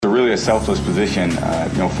really a selfless position.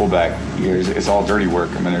 Fullback, it's all dirty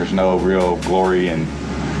work. I mean, there's no real glory, and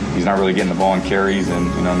he's not really getting the ball in carries. And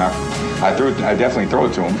I definitely throw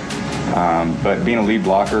it to him. But being a lead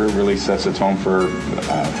blocker really sets the tone for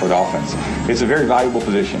the offense. It's a very valuable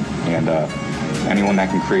position, and anyone that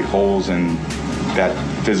can create holes and that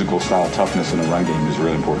physical style toughness in the run game is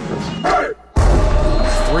really important for us.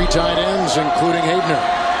 3 tight ends, including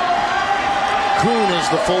Hebner. Kuhn is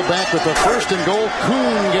the fullback with the first and goal.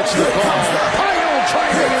 Kuhn gets the call. Pyle trying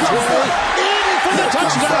to his way in for the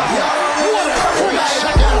touchdown. What a great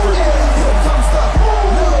second effort. Here comes the.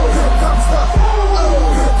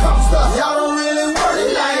 Y'all don't really want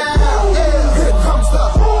it like that. Here comes the.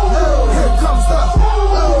 Here comes the.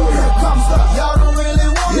 Y'all don't really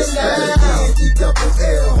want it like that.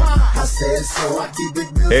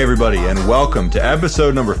 Hey everybody, and welcome to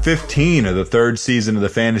episode number 15 of the 3rd season of the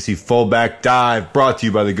Fantasy Fullback Dive, brought to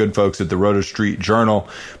you by the good folks at the Roto Street Journal.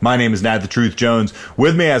 My name is Nat the Truth Jones.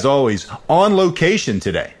 With me, as always, on location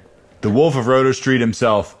today, the Wolf of Roto Street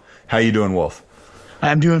himself. How you doing, Wolf?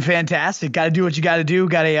 I'm doing fantastic. Got to do what you got to do.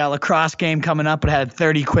 Got a lacrosse game coming up, but had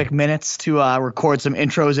 30 quick minutes to record some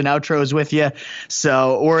intros and outros with you.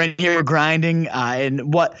 So we're in here grinding,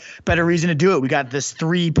 and what better reason to do it? We got this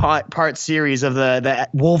 3-part series of the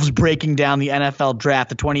Wolves breaking down the NFL draft,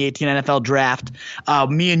 the 2018 NFL draft.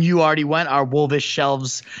 Me and you already went. Our Wolvish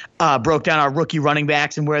shelves broke down our rookie running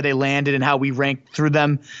backs and where they landed and how we ranked through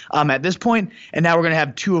them at this point. And now we're going to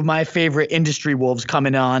have 2 of my favorite industry Wolves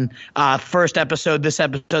coming on. First episode, this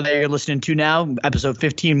episode that you're listening to now, episode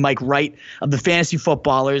 15, Mike Wright of the Fantasy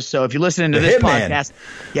Footballers. So if you're listening to this podcast,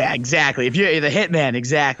 yeah, exactly. If you're the Hitman,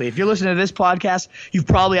 exactly. If you're listening to this podcast, you've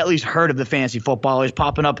probably at least heard of the Fantasy Footballers,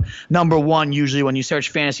 popping up number 1 usually when you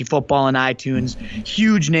search fantasy football on iTunes.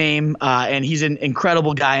 Huge name, and he's an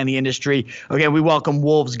incredible guy in the industry. Again, we welcome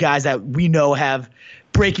Wolves, guys that we know have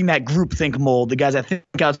breaking that groupthink mold, the guys that think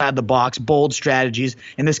outside the box, bold strategies,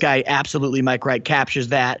 and this guy absolutely, Mike Wright, captures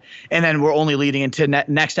that. And then we're only leading into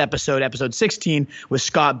next episode 16, with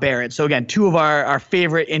Scott Barrett. So again, 2 of our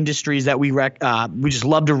favorite industries that we just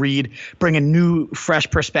love to read, bringing new,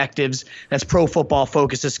 fresh perspectives. That's pro football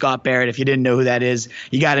focused to Scott Barrett. If you didn't know who that is,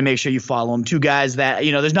 you got to make sure you follow him. 2 guys that,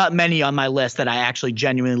 there's not many on my list that I actually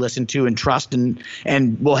genuinely listen to and trust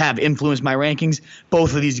and will have influenced my rankings.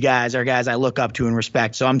 Both of these guys are guys I look up to and respect.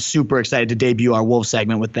 So I'm super excited to debut our Wolves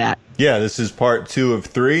segment with that. Yeah, this is part 2 of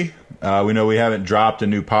 3. We know we haven't dropped a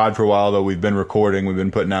new pod for a while, though we've been recording. We've been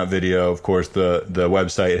putting out video. Of course, the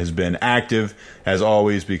website has been active, as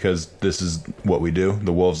always, because this is what we do.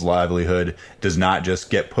 The Wolves' livelihood does not just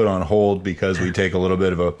get put on hold because we take a little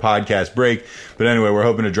bit of a podcast break. But anyway, we're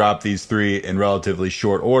hoping to drop these 3 in relatively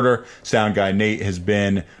short order. Sound guy Nate has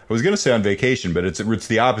been, I was going to say on vacation, but it's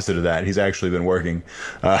the opposite of that. He's actually been working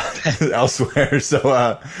elsewhere.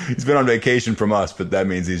 So he's been on vacation from us, but that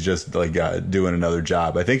means he's just doing another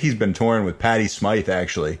job. I think he's been touring with Patty Smythe,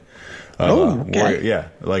 actually. Okay.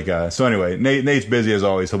 Yeah. So anyway, Nate's busy as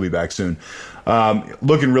always. He'll be back soon.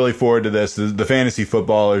 Looking really forward to this. The Fantasy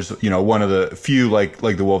Footballers, one of the few, like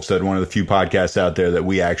the Wolf said, one of the few podcasts out there that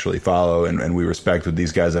we actually follow and we respect what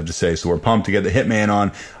these guys have to say. So we're pumped to get the Hitman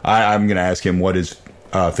on. I'm going to ask him what his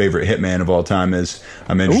favorite Hitman of all time is.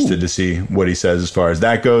 I'm interested to see what he says as far as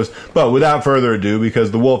that goes. But without further ado,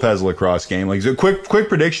 because the Wolf has a lacrosse game, quick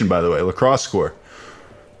prediction, by the way, lacrosse score.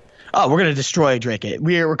 Oh, we're going to destroy Drake.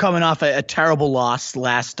 We're coming off a terrible loss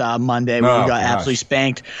last Monday where we got absolutely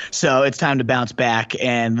spanked. So it's time to bounce back,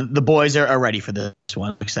 and the boys are ready for this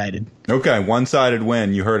one. I'm excited. Okay, one-sided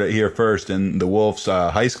win. You heard it here first. In the Wolves'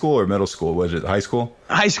 high school or middle school? Was it high school?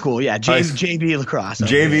 High school, yeah. JV lacrosse.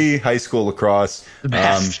 JV high school lacrosse. The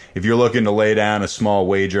best. If you're looking to lay down a small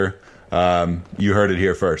wager, you heard it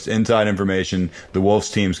here first. Inside information, the Wolves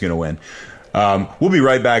team's going to win. We'll be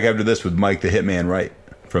right back after this with Mike the Hitman Wright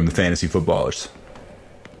from the Fantasy Footballers.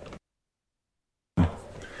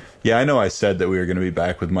 Yeah, I know I said that we were going to be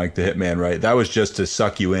back with Mike the Hitman Wright. That was just to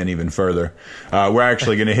suck you in even further. We're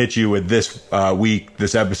actually going to hit you with this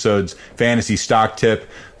episode's fantasy stock tip,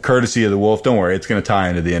 courtesy of the Wolf. Don't worry, it's going to tie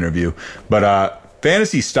into the interview. But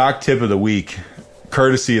fantasy stock tip of the week,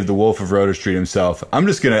 courtesy of the Wolf of Roto Street himself. I'm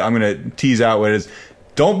going to tease out what it is.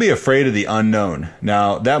 Don't be afraid of the unknown.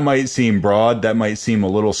 Now, that might seem broad. That might seem a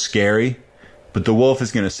little scary. But the Wolf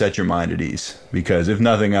is going to set your mind at ease, because if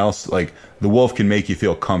nothing else, the Wolf can make you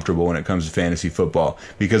feel comfortable when it comes to fantasy football,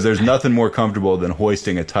 because there's nothing more comfortable than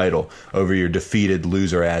hoisting a title over your defeated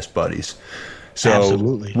loser-ass buddies. So,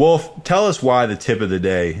 absolutely. Wolf, tell us why the tip of the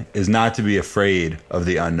day is not to be afraid of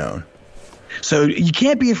the unknown. So you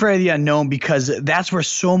can't be afraid of the unknown, because that's where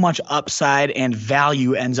so much upside and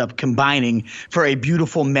value ends up combining for a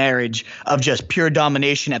beautiful marriage of just pure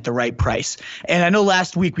domination at the right price. And I know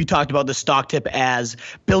last week we talked about the stock tip as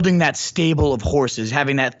building that stable of horses,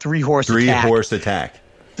 having that three-horse attack.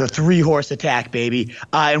 The 3-horse attack, baby.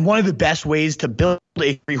 And one of the best ways to build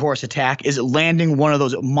a 3-horse attack is landing one of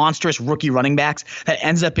those monstrous rookie running backs that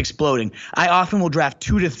ends up exploding. I often will draft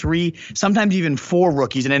 2 to 3, sometimes even 4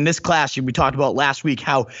 rookies. And in this class, we talked about last week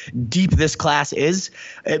how deep this class is.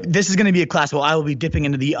 This is going to be a class where I will be dipping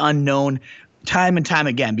into the unknown time and time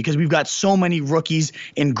again, because we've got so many rookies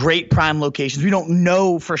in great prime locations. We don't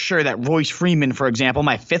know for sure that Royce Freeman, for example,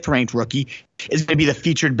 my 5th-ranked rookie, is going to be the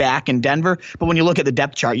featured back in Denver. But when you look at the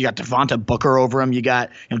depth chart, you got Devonta Booker over him. You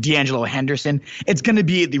got D'Angelo Henderson. It's going to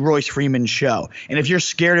be the Royce Freeman show. And if you're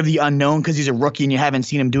scared of the unknown because he's a rookie and you haven't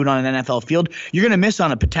seen him do it on an NFL field, you're going to miss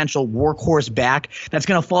on a potential workhorse back that's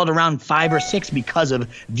going to fall to around 5 or 6 because of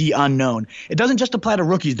the unknown. It doesn't just apply to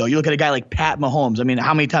rookies, though. You look at a guy like Pat Mahomes. I mean,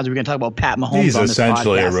 how many times are we going to talk about Pat Mahomes He's on this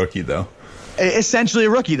essentially podcast? a rookie, though. Essentially a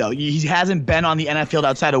rookie, though. He hasn't been on the NFL field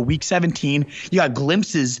outside of Week 17. You got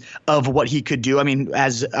glimpses of what he could do. I mean,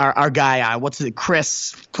 as our guy,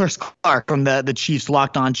 Chris Clark from the Chiefs,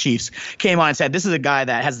 Locked On Chiefs, came on and said, this is a guy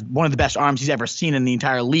that has one of the best arms he's ever seen in the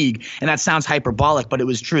entire league. And that sounds hyperbolic, but it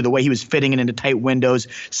was true. The way he was fitting it into tight windows,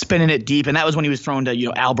 spinning it deep. And that was when he was thrown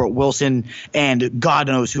to, Albert Wilson and God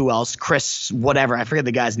knows who else, Chris whatever. I forget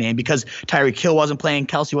the guy's name, because Tyreek Hill wasn't playing,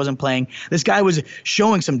 Kelsey wasn't playing. This guy was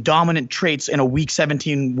showing some dominant traits in a Week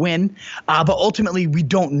 17 win, but ultimately we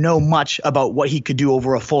don't know much about what he could do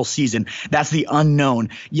over a full season. That's the unknown.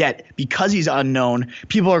 Yet, because he's unknown,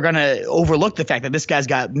 people are going to overlook the fact that this guy's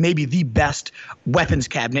got maybe the best weapons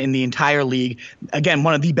cabinet in the entire league. Again,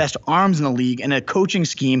 one of the best arms in the league, and a coaching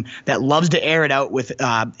scheme that loves to air it out with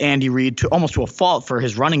Andy Reid to almost to a fault for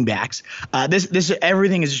his running backs. This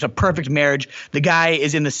everything is just a perfect marriage. The guy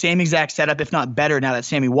is in the same exact setup, if not better, now that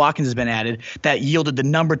Sammy Watkins has been added, that yielded the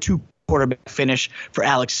number 2 quarterback finish for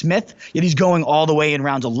Alex Smith, yet he's going all the way in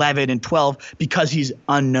rounds 11 and 12 because he's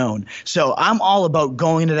unknown. So I'm all about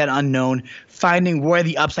going into that unknown, finding where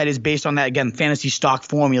the upside is based on that, again, fantasy stock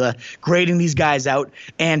formula, grading these guys out.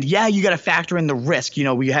 And yeah, you got to factor in the risk.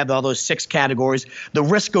 We have all those 6 categories. The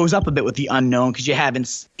risk goes up a bit with the unknown because you haven't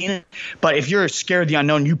seen it. But if you're scared of the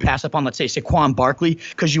unknown, you pass up on, let's say, Saquon Barkley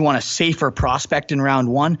because you want a safer prospect in round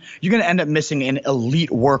 1, you're going to end up missing an elite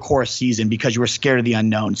workhorse season because you were scared of the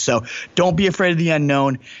unknown. So don't be afraid of the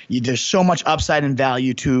unknown. There's so much upside and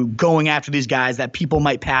value to going after these guys that people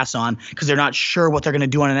might pass on because they're not sure what they're going to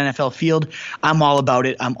do on an NFL field. I'm all about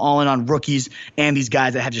it. I'm all in on rookies and these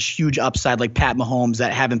guys that have just huge upside like Pat Mahomes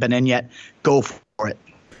that haven't been in yet. Go for it.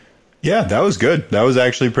 Yeah, that was good. That was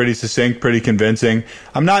actually pretty succinct, pretty convincing.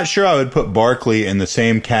 I'm not sure I would put Barkley in the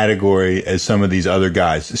same category as some of these other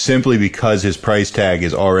guys, simply because his price tag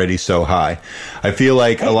is already so high. I feel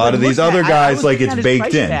like a lot of these other guys, like it's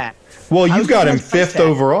baked in. Tag. Well, you've got him 5th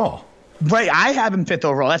overall. Right, I have him 5th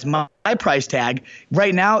overall. That's my price tag.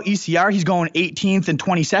 Right now, ECR, he's going 18th and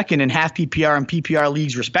 22nd in half PPR and PPR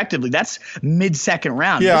leagues, respectively. That's mid-second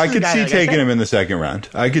round. Yeah, I could see taking him in the second round.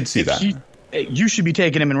 I could see that. You should be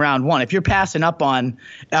taking him in round 1. If you're passing up on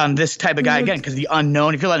this type of guy, again, because the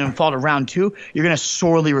unknown, if you're letting him fall to round 2, you're going to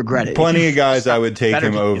sorely regret it. Plenty of guys I would take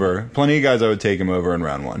him over. Plenty of guys I would take him over in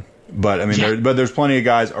round 1. But I mean, there's plenty of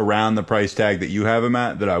guys around the price tag that you have him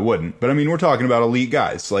at that I wouldn't. But I mean, we're talking about elite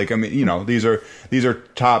guys. Like, I mean, these are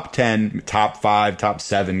top 10, top 5, top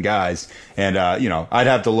 7 guys, and I'd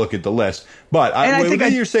have to look at the list. But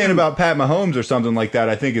what you're saying about Pat Mahomes or something like that,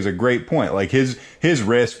 I think is a great point. Like his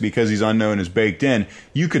risk because he's unknown is baked in.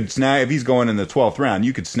 You could snag if he's going in the 12th round,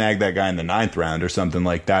 you could snag that guy in the 9th round or something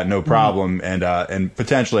like that, no problem, and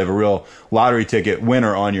potentially have a real lottery ticket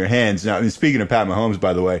winner on your hands. Now, I mean, speaking of Pat Mahomes,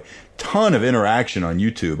 by the way, ton of interaction on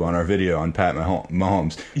YouTube on our video on Pat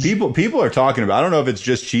Mahomes. People are talking about. I don't know if it's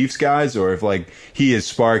just Chiefs guys or if like he is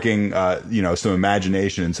sparking some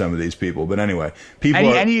imagination in some of these people. But anyway,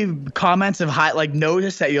 any comments of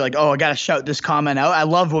notice that you're like, oh, I gotta shout this comment out. I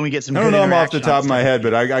love when we get some. I don't know them off the top of my head,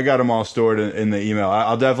 but I got them all stored in the email.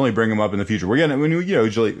 I'll definitely bring them up in the future. We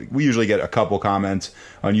usually get a couple comments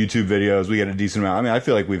on YouTube videos. We get a decent amount. I mean, I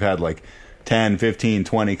feel like we've had like 10, 15,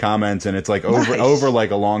 20 comments, and it's like over like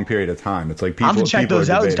a long period of time. It's like people. I'll have to check those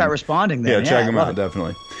out and start responding. Then. Yeah, check them out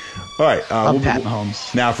definitely. All right, Pat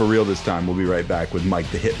Mahomes. Now for real this time. We'll be right back with Mike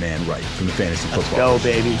the Hitman Wright from the Fantasy Football. Let's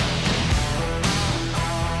go, baby.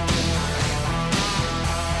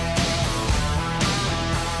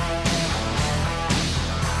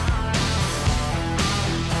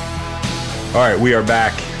 All right, we are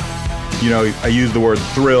back. I use the word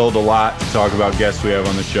thrilled a lot to talk about guests we have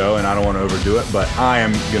on the show, and I don't want to overdo it, but I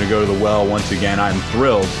am going to go to the well once again. I'm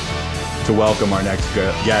thrilled to welcome our next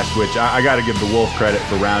guest, which I got to give the Wolf credit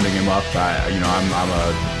for rounding him up.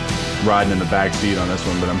 I'm riding in the back seat on this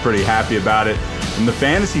one, but I'm pretty happy about it. From the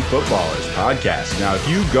Fantasy Footballers podcast. Now, if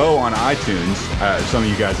you go on iTunes, some of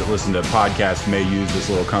you guys that listen to podcasts may use this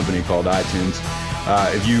little company called iTunes.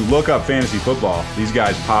 If you look up fantasy football, these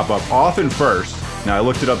guys pop up often first. Now, I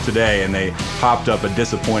looked it up today, and they popped up a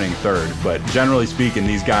disappointing third. But generally speaking,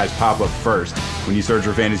 these guys pop up first when you search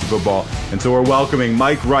for fantasy football. And so we're welcoming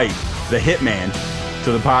Mike Wright, the Hitman,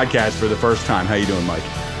 to the podcast for the first time. How you doing, Mike?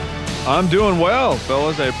 I'm doing well,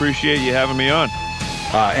 fellas. I appreciate you having me on.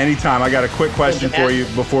 Anytime. I got a quick question for you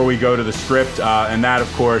before we go to the script. And that,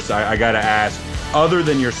 of course, I got to ask, other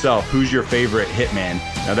than yourself, who's your favorite Hitman?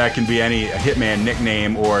 Now, that can be any Hitman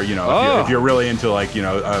nickname or, if you're really into,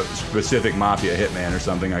 a specific Mafia Hitman or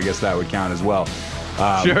something, I guess that would count as well.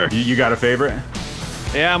 Sure. You got a favorite?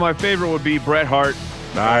 Yeah, my favorite would be Bret Hart.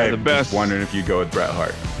 I the best. was wondering if you go with Bret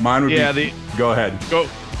Hart. Mine would be... Go ahead.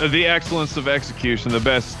 The excellence of execution, the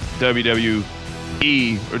best WWE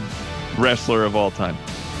wrestler of all time.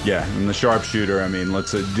 Yeah, and the sharpshooter. I mean,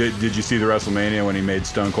 did you see the WrestleMania when he made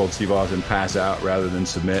Stone Cold Steve Austin pass out rather than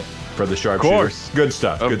submit for the sharpshooter? Of course. Good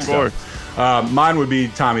stuff. Good stuff. Mine would be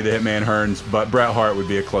Tommy the Hitman Hearns, but Bret Hart would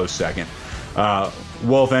be a close second.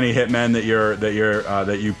 Wolf, any hitmen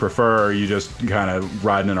that you prefer, or are you just kind of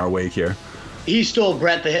riding in our wake here? He stole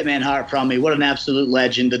Bret the Hitman Hart from me. What an absolute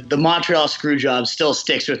legend. The Montreal Screwjob still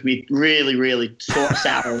sticks with me really, really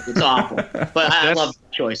sour. It's awful. But I love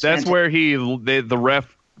the choice. That's where the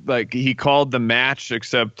ref, he called the match,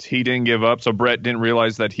 except he didn't give up, so Bret didn't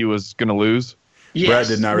realize that he was going to lose. Yes, Bret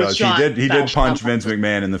did not realize. He did punch Vince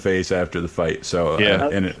McMahon in the face after the fight. So,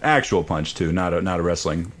 and an actual punch, too, not a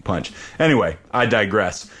wrestling punch. Anyway, I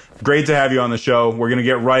digress. Great to have you on the show. We're going to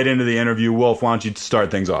get right into the interview. Wolf, why don't you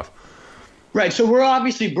start things off? Right, so we're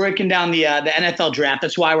obviously breaking down the NFL draft.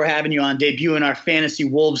 That's why we're having you on, debuting our Fantasy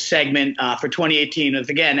Wolves segment for 2018.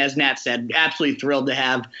 Again, as Nat said, absolutely thrilled to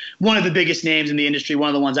have one of the biggest names in the industry, one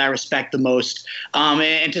of the ones I respect the most.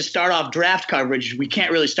 And to start off draft coverage, we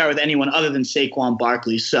can't really start with anyone other than Saquon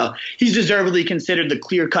Barkley. So he's deservedly considered the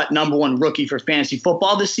clear-cut #1 rookie for fantasy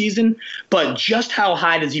football this season. But just how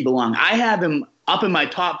high does he belong? I have him up in my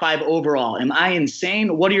top 5 overall. Am I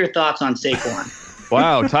insane? What are your thoughts on Saquon?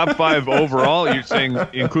 Wow, top 5 overall, you're saying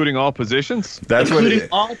including all positions? That's including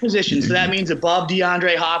all positions. So that means above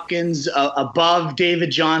DeAndre Hopkins, above David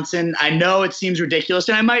Johnson. I know it seems ridiculous,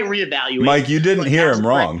 and I might reevaluate. Mike, you didn't hear him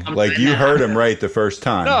wrong. You heard him right the first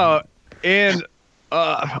time. No, and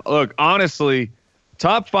look, honestly,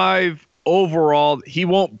 top 5 overall, he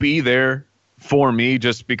won't be there for me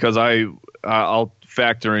just because I'll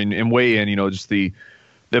factor in and weigh in, just the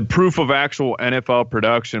proof of actual NFL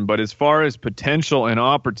production. But as far as potential and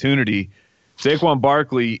opportunity, Saquon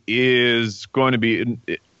Barkley is going to be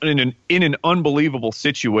in an unbelievable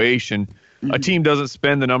situation. Mm-hmm. A team doesn't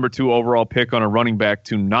spend the number 2 overall pick on a running back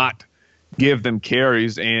to not give them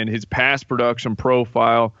carries, and his pass production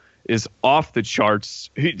profile is off the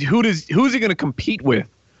charts. Who's he going to compete with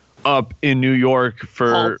up in New York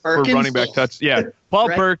for running back touch? Yeah, Paul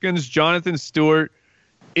right. Perkins, Jonathan Stewart.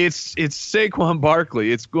 It's Saquon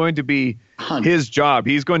Barkley. It's going to be his job.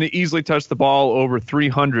 He's going to easily touch the ball over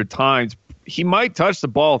 300 times. He might touch the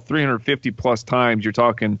ball 350 plus times. You're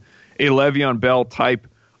talking a Le'Veon Bell type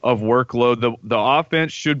of workload. The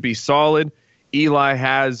offense should be solid. Eli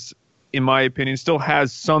has, in my opinion, still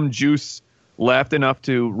has some juice left, enough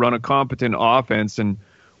to run a competent offense. And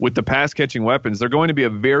with the pass catching weapons, they're going to be a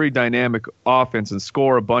very dynamic offense and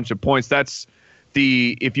score a bunch of points. That's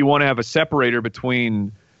if you want to have a separator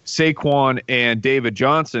between Saquon and David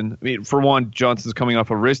Johnson. I mean, for one, Johnson's coming off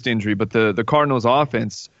a wrist injury, but the Cardinals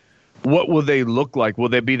offense, what will they look like? Will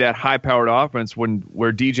they be that high-powered offense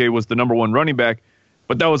where DJ was the #1 running back,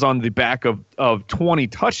 but that was on the back of 20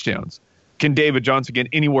 touchdowns? Can David Johnson get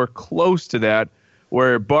anywhere close to that,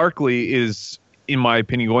 where Barkley is, in my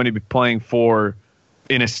opinion, going to be playing for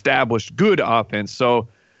an established good offense? So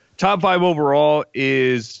top 5 overall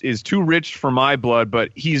is too rich for my blood, but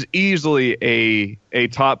he's easily a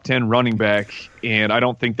top 10 running back, and I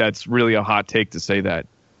don't think that's really a hot take to say that.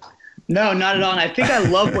 No, not at all. And I think I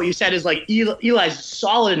love what you said is Eli's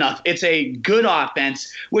solid enough. It's a good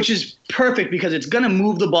offense, which is perfect because it's going to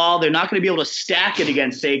move the ball. They're not going to be able to stack it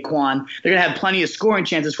against Saquon. They're going to have plenty of scoring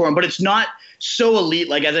chances for him, but it's not so elite,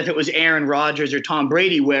 like as if it was Aaron Rodgers or Tom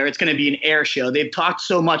Brady, where it's going to be an air show. They've talked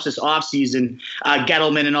so much this offseason,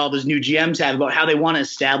 Gettleman and all those new GMs have, about how they want to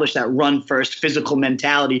establish that run-first physical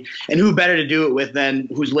mentality. And who better to do it with than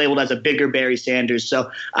who's labeled as a bigger Barry Sanders.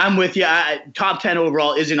 So I'm with you. Top 10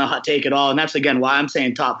 overall isn't a hot take at all. And that's, again, why I'm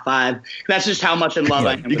saying top 5. That's just how much in love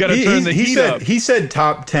I am. You got to turn the heat up. He said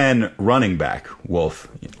top 10 running back, Wolf.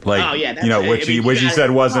 Like, oh, yeah, which he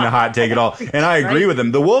said wasn't a hot take at all. And I agree with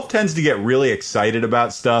him. The Wolf tends to get really excited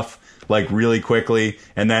about stuff like really quickly,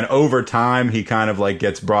 and then over time he kind of like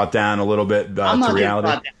gets brought down a little bit to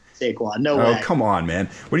reality. Saquon, no way. Oh, come on, man.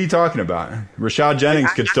 What are you talking about? Rashad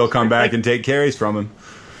Jennings could still come back and take carries from him.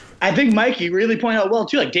 I think Mikey really pointed out well,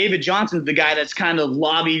 too. Like, David Johnson's the guy that's kind of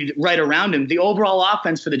lobbied right around him. The overall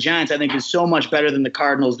offense for the Giants, I think, is so much better than the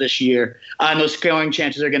Cardinals this year. And those scoring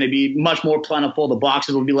chances are going to be much more plentiful. The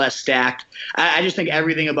boxes will be less stacked. I just think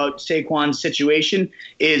everything about Saquon's situation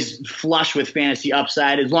is flush with fantasy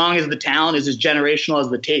upside. As long as the talent is as generational as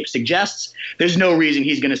the tape suggests, there's no reason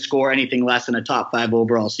he's going to score anything less than a top 5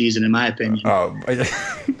 overall season, in my opinion. All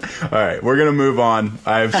right, we're going to move on.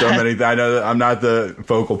 I have so many. I know that I'm not the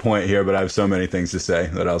focal point here, but I have so many things to say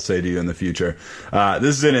that I'll say to you in the future.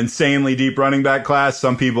 This is an insanely deep running back class.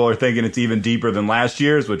 Some people are thinking it's even deeper than last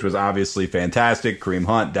year's, which was obviously fantastic. Kareem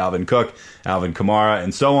Hunt, Dalvin Cook, Alvin Kamara,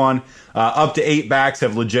 and so on. Up to 8 backs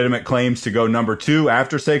have legitimate claims to go number 2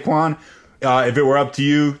 after Saquon. If it were up to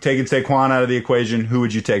you, taking Saquon out of the equation, who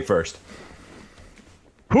would you take first?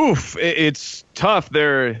 It's tough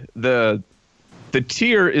there. The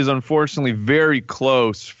tier is unfortunately very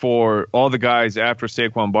close for all the guys after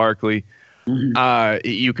Saquon Barkley. Mm-hmm.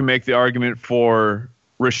 You can make the argument for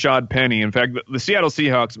Rashad Penny. In fact, the Seattle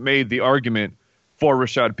Seahawks made the argument for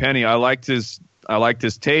Rashad Penny. I liked his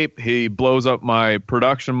tape. He blows up my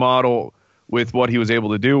production model with what he was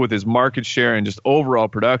able to do with his market share and just overall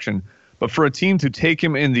production. But for a team to take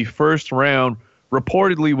him in the first round,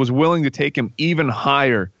 reportedly was willing to take him even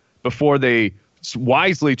higher before they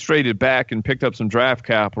wisely traded back and picked up some draft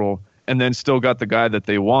capital and then still got the guy that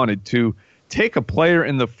they wanted. To take a player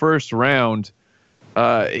in the first round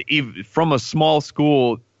from a small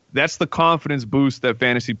school, that's the confidence boost that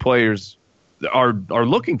fantasy players are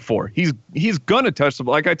looking for. He's going to touch the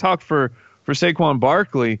ball. Like I talked for Saquon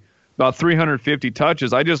Barkley, about 350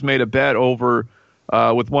 touches. I just made a bet over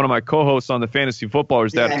with one of my co-hosts on the Fantasy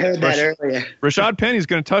Footballers that I heard that earlier. Rashad Penny's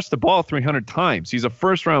going to touch the ball 300 times. He's a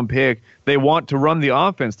first-round pick. They want to run the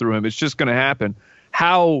offense through him. It's just going to happen.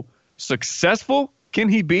 How successful can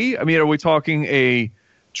he be? I mean, are we talking a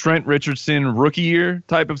Trent Richardson rookie year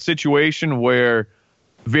type of situation where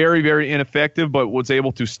very, very ineffective, but was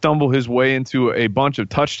able to stumble his way into a bunch of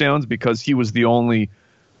touchdowns because he was the only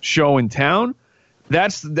show in town?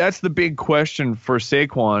 That's the big question for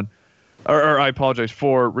Saquon. Or I apologize,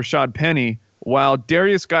 for Rashad Penny. While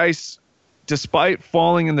Darius Geis, despite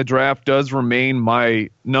falling in the draft, does remain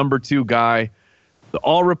my number 2 guy,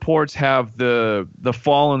 all reports have the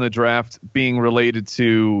fall in the draft being related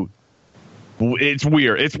to. It's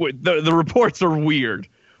weird. The reports are weird.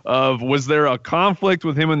 Was there a conflict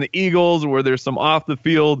with him and the Eagles? Were there some off the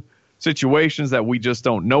field situations that we just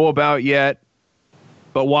don't know about yet?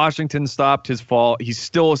 But Washington stopped his fall. He's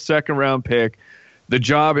still a second-round pick. The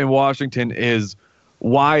job in Washington is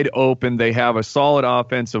wide open. They have a solid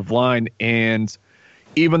offensive line, and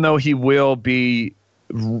even though he will be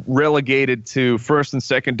relegated to first and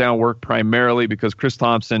second down work primarily because Chris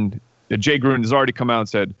Thompson, Jay Gruden has already come out and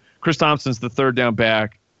said, Chris Thompson's the third down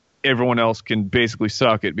back. Everyone else can basically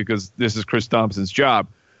suck it because this is Chris Thompson's job.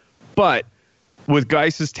 But with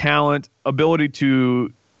Geis's talent, ability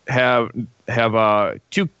to have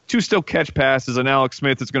two still catch passes, and Alex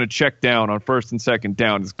Smith is going to check down on first and second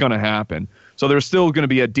down. It's going to happen. So there's still going to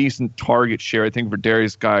be a decent target share, I think, for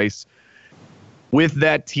Darius Geis. With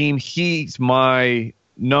that team, he's my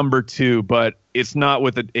number 2, but it's not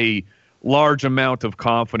with a large amount of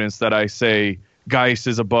confidence that I say Geis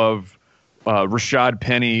is above Rashad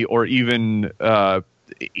Penny or even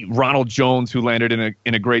Ronald Jones, who landed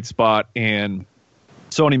in a great spot, and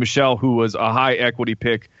Sony Michel, who was a high equity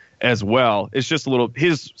pick as well. It's just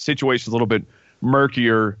his situation is a little bit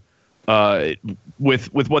murkier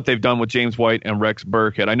with what they've done with James White and Rex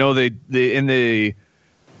Burkhead. I know they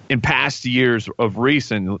in past years of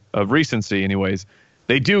recency anyways,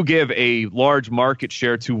 they do give a large market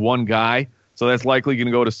share to one guy, so that's likely going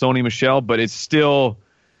to go to Sony Michel, but it still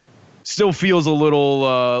feels a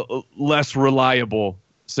little less reliable.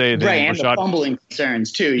 say than right, and Rashad. the fumbling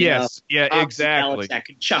concerns too. Yes, yeah, exactly. That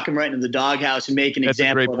could chuck him right into the doghouse and make an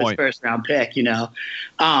example of his first-round pick.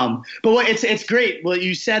 But it's great. What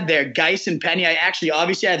you said there, Geis and Penny. I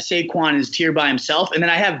obviously have Saquon as tier by himself, and then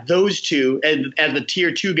I have those two as the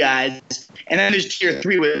tier 2 guys, and then there's tier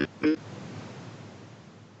 3 with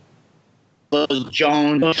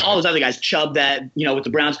Jones, all those other guys, Chubb, that, with the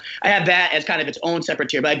Browns. I have that as kind of its own separate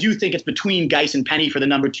tier, but I do think it's between Geis and Penny for the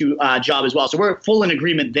number 2 job as well. So we're full in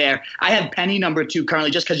agreement there. I have Penny number 2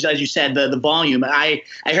 currently just because, as you said, the volume. I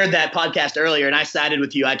heard that podcast earlier, and I sided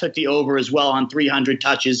with you. I took the over as well on 300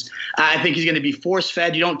 touches. I think he's going to be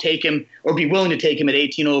force-fed. You don't take him or be willing to take him at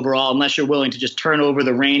 18 overall unless you're willing to just turn over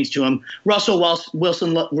the reins to him. Russell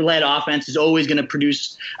Wilson-led offense is always going to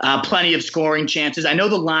produce plenty of scoring chances. I know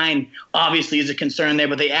the line obviously is a concern there,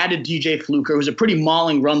 but they added DJ Fluker, who's a pretty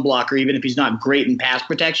mauling run blocker, even if he's not great in pass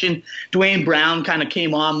protection. Dwayne Brown kind of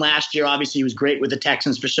came on last year. Obviously, he was great with the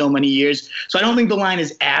Texans for so many years. So I don't think the line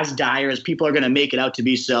is as dire as people are going to make it out to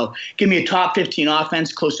be. So give me a top 15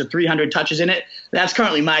 offense, close to 300 touches in it. That's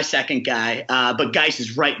currently my second guy, but Geis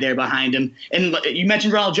is right there behind him. And you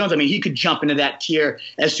mentioned Ronald Jones. I mean, he could jump into that tier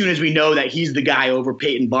as soon as we know that he's the guy over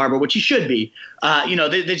Peyton Barber, which he should be.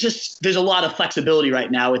 There's a lot of flexibility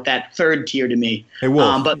right now with that third tier to me. Hey,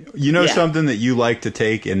 Wolf, something that you like to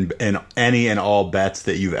take in any and all bets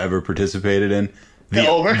that you've ever participated in? The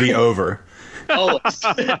over? The over. Always.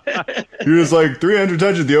 You're just like 300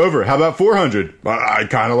 touches, the over. How about 400? I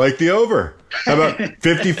kind of like the over. How about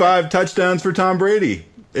 55 touchdowns for Tom Brady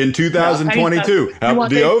in 2022?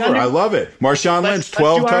 The over. I love it. Marshawn Lynch,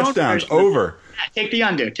 12 touchdowns. Over. Take the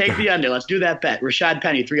under. Let's do that bet. Rashad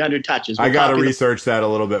Penny, 300 touches. I got to research that a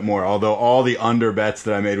little bit more. Although all the under bets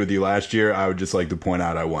that I made with you last year, I would just like to point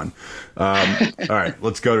out I won. All right,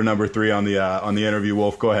 let's go to number 3 on the interview.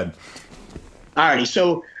 Wolf, go ahead. All righty.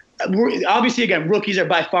 So obviously, again, rookies are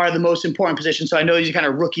by far the most important position. So I know these are kind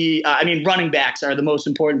of running backs are the most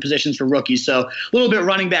important positions for rookies. So a little bit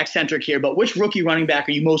running back centric here. But which rookie running back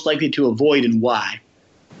are you most likely to avoid and why?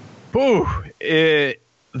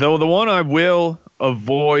 Though the one I will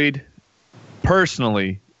avoid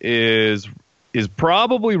personally is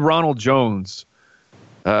probably Ronald Jones.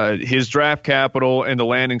 His draft capital and the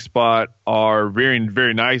landing spot are very,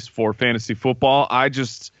 very nice for fantasy football. I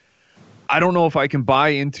don't know if I can buy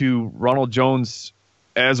into Ronald Jones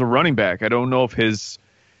as a running back. I don't know if he's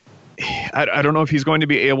going to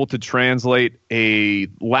be able to translate a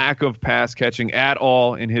lack of pass catching at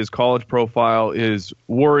all in his college profile is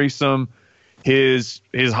worrisome. His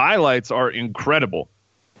highlights are incredible.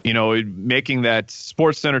 Making that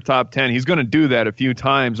SportsCenter top 10. He's going to do that a few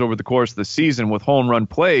times over the course of the season with home run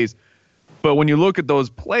plays. But when you look at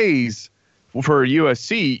those plays for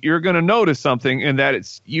USC, you're going to notice something in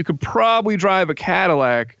that you could probably drive a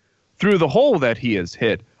Cadillac through the hole that he has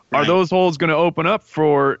hit. Right. Are those holes going to open up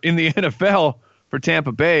in the NFL for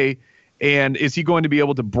Tampa Bay? And is he going to be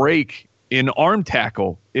able to break in arm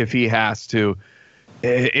tackle if he has to?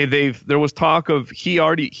 There was talk of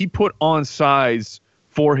he put on size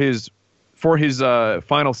for his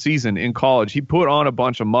final season in college. He put on a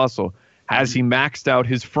bunch of muscle. Has he maxed out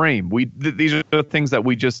his frame? These are the things that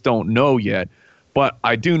we just don't know yet. But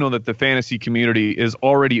I do know that the fantasy community is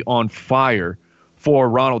already on fire for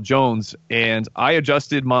Ronald Jones, and I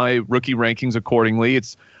adjusted my rookie rankings accordingly.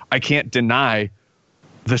 I can't deny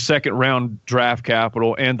the second round draft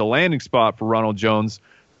capital and the landing spot for Ronald Jones.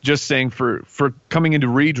 Just saying for coming into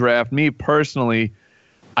redraft, me personally,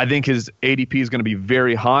 I think his ADP is going to be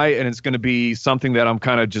very high, and it's going to be something that I'm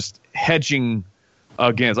kind of just hedging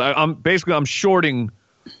against. I'm shorting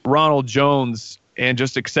Ronald Jones and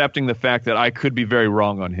just accepting the fact that I could be very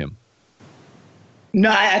wrong on him. No,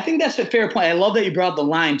 I think that's a fair point. I love that you brought up the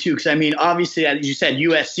line, too, because, obviously, as you said,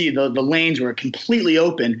 USC, the lanes were completely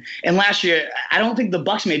open. And last year, I don't think the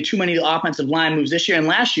Bucs made too many offensive line moves this year. And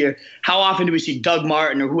last year, how often do we see Doug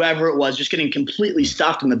Martin or whoever it was just getting completely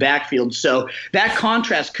stuffed in the backfield? So that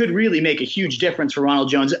contrast could really make a huge difference for Ronald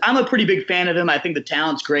Jones. I'm a pretty big fan of him. I think the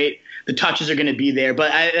talent's great. The touches are going to be there.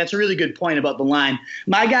 But that's a really good point about the line.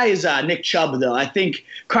 My guy is Nick Chubb, though. I think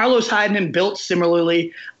Carlos Hyde and him built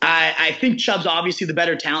similarly. I think Chubb's obviously the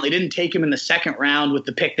better talent. They didn't take him in the second round with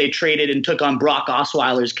the pick they traded and took on Brock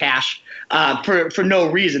Osweiler's cash for no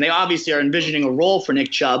reason. They obviously are envisioning a role for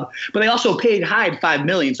Nick Chubb, but they also paid Hyde $5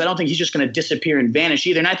 million, so I don't think he's just going to disappear and vanish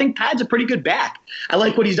either. And I think Hyde's a pretty good back. I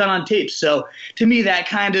like what he's done on tape. So to me, that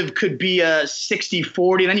kind of could be a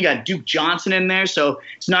 60-40. Then you got Duke Johnson in there, so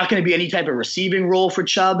it's not going to be any type of receiving role for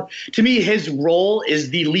Chubb. To me, his role is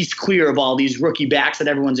the least clear of all these rookie backs that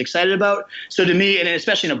everyone's excited about. So to me, and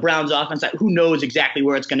especially in a Browns offense that who knows exactly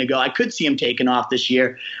where it's going to go. I could see him taking off this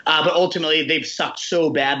year, but ultimately they've sucked so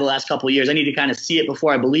bad the last couple of years. I need to kind of see it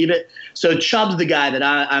before I believe it. So Chubb's the guy that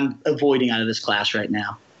I'm avoiding out of this class right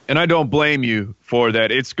now. And I don't blame you for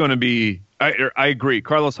that. It's going to be – I agree.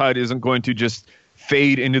 Carlos Hyde isn't going to just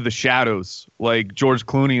fade into the shadows like George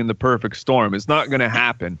Clooney in The Perfect Storm. It's not going to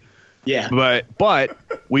happen. Yeah. But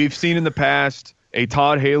we've seen in the past a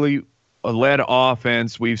Todd Haley-led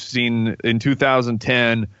offense. We've seen in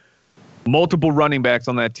 2010 multiple running backs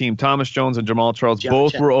on that team. Thomas Jones and Jamal Charles they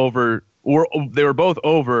were both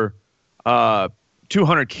over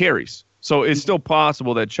 200 carries. So it's still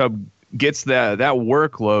possible that Chubb gets that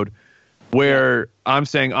workload. Where I'm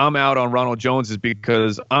saying I'm out on Ronald Jones is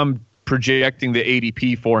because I'm projecting the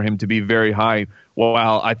ADP for him to be very high.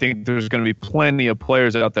 While I think there's going to be plenty of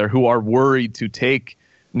players out there who are worried to take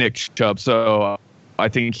Nick Chubb. So I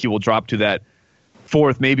think he will drop to that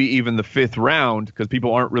 4th, maybe even the 5th round because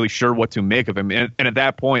people aren't really sure what to make of him. And at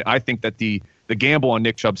that point, I think that the gamble on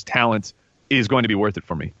Nick Chubb's talent is going to be worth it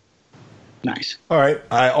for me. Nice. All right.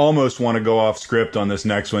 I almost want to go off script on this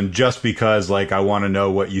next one just because, I want to know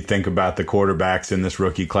what you think about the quarterbacks in this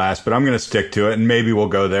rookie class, but I'm going to stick to it, and maybe we'll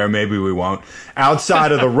go there. Maybe we won't.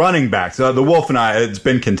 Outside of the running backs, the Wolf and I, it's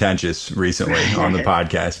been contentious recently on the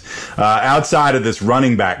podcast. Outside of this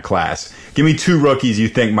running back class, give me 2 rookies you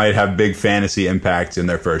think might have big fantasy impacts in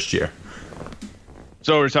their first year.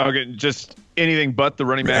 So we're talking just anything but the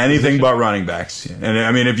running back. Anything but running backs. And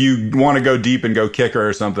I mean, if you want to go deep and go kicker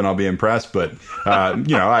or something, I'll be impressed. But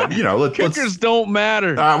kickers don't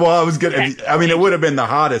matter. I was good. I mean, it would have been the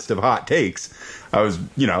hottest of hot takes. But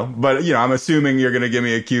I'm assuming you're going to give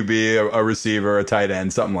me a QB, a receiver, a tight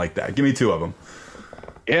end, something like that. Give me 2 of them.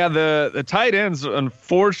 Yeah, the tight ends.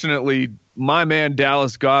 Unfortunately, my man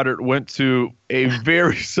Dallas Goedert went to a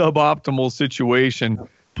very suboptimal situation,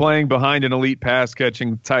 playing behind an elite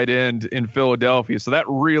pass-catching tight end in Philadelphia. So that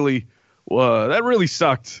really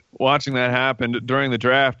sucked watching that happen during the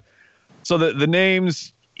draft. So the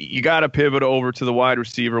names, you got to pivot over to the wide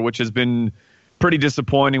receiver, which has been pretty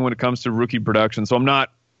disappointing when it comes to rookie production. So I'm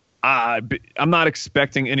not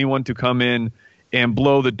expecting anyone to come in and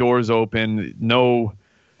blow the doors open. No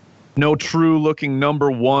true-looking number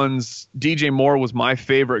ones. DJ Moore was my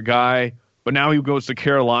favorite guy, but now he goes to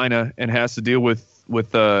Carolina and has to deal with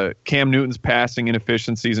Cam Newton's passing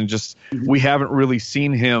inefficiencies, and just we haven't really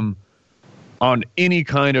seen him on any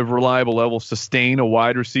kind of reliable level sustain a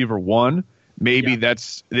wide receiver 1. Maybe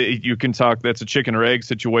that's a chicken or egg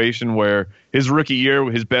situation where his rookie year,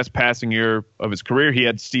 his best passing year of his career, he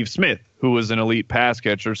had Steve Smith, who was an elite pass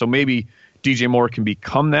catcher. So maybe DJ Moore can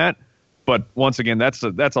become that. But once again, that's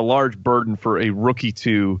a large burden for a rookie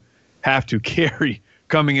to have to carry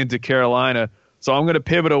coming into Carolina. So I'm going to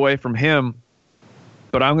pivot away from him.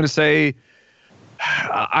 But I'm going to say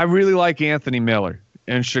I really like Anthony Miller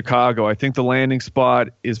in Chicago. I think the landing spot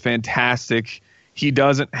is fantastic. He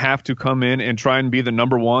doesn't have to come in and try and be the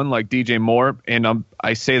number 1 like DJ Moore. And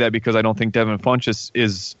I say that because I don't think Devin Funchess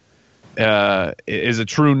is a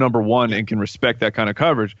true number 1 and can respect that kind of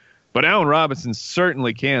coverage. But Allen Robinson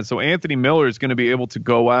certainly can. So Anthony Miller is going to be able to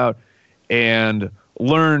go out and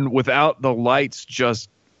learn without the lights just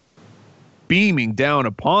beaming down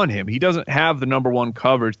upon him. He doesn't have the number 1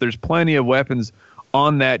 coverage. There's plenty of weapons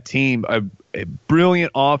on that team. A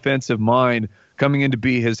brilliant offensive mind coming in to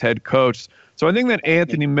be his head coach. So I think that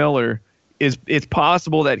Anthony Miller it's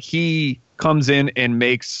possible that he comes in and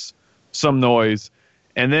makes some noise.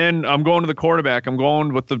 And then I'm going to the quarterback. I'm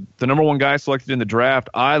going with the number 1 guy selected in the draft.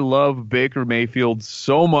 I love Baker Mayfield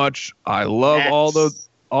so much. I love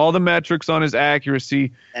all the metrics on his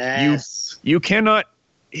accuracy. Yes. You cannot,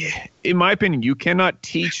 in my opinion, you cannot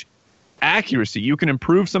teach accuracy. You can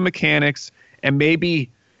improve some mechanics and maybe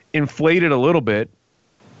inflate it a little bit,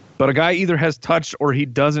 but a guy either has touch or he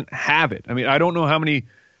doesn't have it. I mean, I don't know how many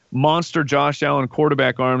monster Josh Allen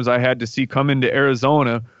quarterback arms I had to see come into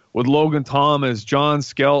Arizona with Logan Thomas, John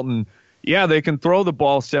Skelton. Yeah, they can throw the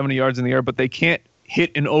ball 70 yards in the air, but they can't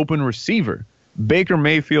hit an open receiver. Baker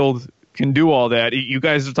Mayfield can do all that. You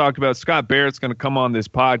guys have talked about Scott Barrett's going to come on this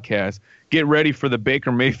podcast. Get ready for the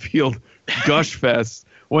Baker Mayfield gush fest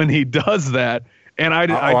when he does that. And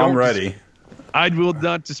I'm ready. I will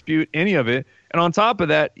not dispute any of it. And on top of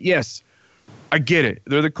that, yes, I get it.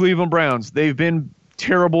 They're the Cleveland Browns. They've been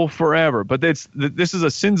terrible forever. But this is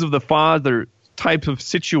a sins of the father type of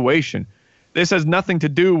situation. This has nothing to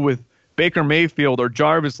do with Baker Mayfield or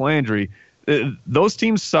Jarvis Landry. Those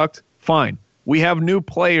teams sucked. Fine. We have new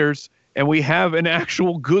players, and we have an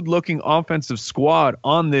actual good-looking offensive squad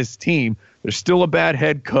on this team. There's still a bad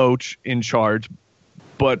head coach in charge,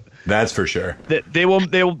 but that's for sure. They'll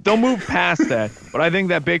move past that. But I think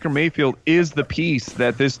that Baker Mayfield is the piece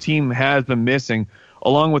that this team has been missing,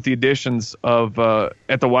 along with the additions of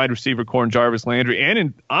at the wide receiver core and Jarvis Landry,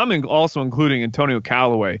 and I'm also including Antonio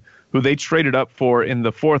Callaway, who they traded up for in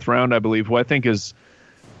the 4th round, I believe, who I think is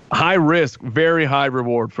high risk, very high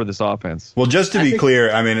reward for this offense. Well, just to be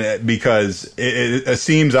clear, I mean, because it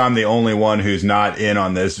seems I'm the only one who's not in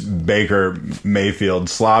on this Baker Mayfield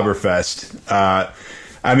slobberfest.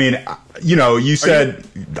 I mean, you know, you said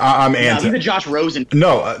I'm anti. Even Josh Rosen.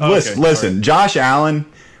 No, listen, Josh Allen.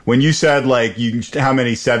 When you said, like, how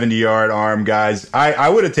many 70-yard arm guys, I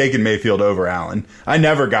would have taken Mayfield over Allen. I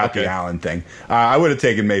never got the Allen thing. I would have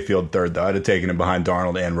taken Mayfield third, though. I'd have taken him behind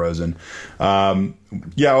Darnold and Rosen.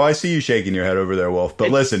 Yeah, well, I see you shaking your head over there, Wolf. But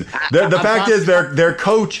listen, the fact is their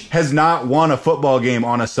coach has not won a football game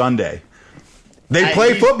on a Sunday. They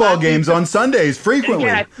play football games on Sundays frequently.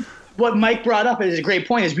 Again, what Mike brought up is a great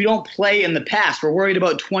point, is we don't play in the past. We're worried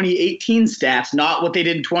about 2018 stats, not what they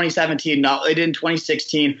did in 2017, not what they did in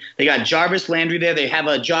 2016. They got Jarvis Landry there. They have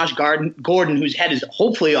a Josh Gordon, whose head is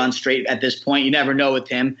hopefully on straight at this point. You never know with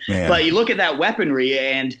him. Man. But you look at that weaponry,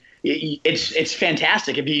 and it's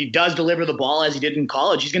fantastic. If he does deliver the ball as he did in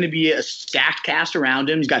college, he's going to be a stacked cast around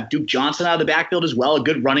him. He's got Duke Johnson out of the backfield as well, a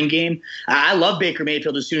good running game. I love Baker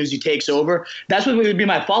Mayfield as soon as he takes over. That's what would be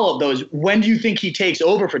my follow-up, though, is when do you think he takes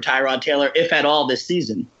over for Tyrod Taylor, if at all, this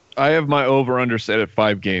season? I have my over-under set at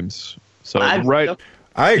 5 games. So I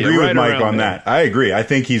agree with Mike on that. I agree. I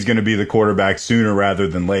think he's going to be the quarterback sooner rather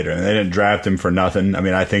than later. And they didn't draft him for nothing. I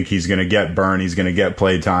mean, I think he's going to get burned. He's going to get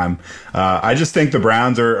play time. I just think the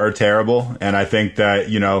Browns are terrible. And I think that,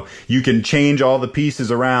 you know, you can change all the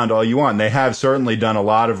pieces around all you want. And they have certainly done a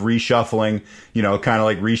lot of reshuffling, you know, kind of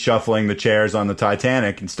like reshuffling the chairs on the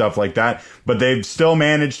Titanic and stuff like that. But they've still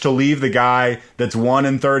managed to leave the guy that's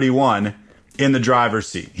 1-31 in the driver's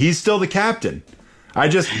seat. He's still the captain. I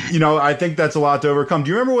just, you know, I think that's a lot to overcome.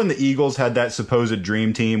 Do you remember when the Eagles had that supposed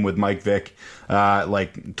dream team with Mike Vick,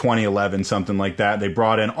 like 2011, something like that? They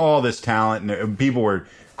brought in all this talent, and people were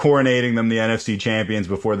coronating them the NFC champions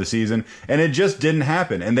before the season, and it just didn't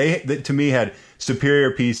happen. And they to me, had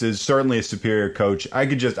superior pieces, certainly a superior coach. I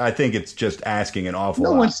think it's just asking an awful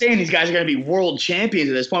lot. No one's saying these guys are going to be world champions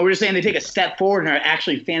at this point. We're just saying they take a step forward and are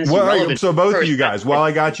actually fantasy relevant. So both of you guys, while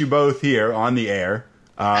I got you both here on the air,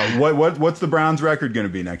 what's the Browns' record going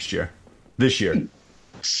to be this year?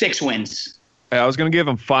 6 wins. I was going to give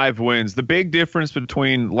them 5 wins. The big difference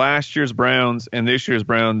between last year's Browns and this year's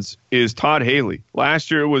Browns is Todd Haley. Last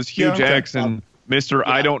year it was Hugh Jackson, Mr.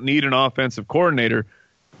 I don't need an offensive coordinator.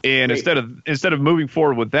 And instead of moving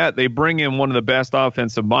forward with that, they bring in one of the best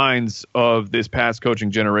offensive minds of this past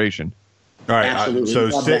coaching generation. All right, so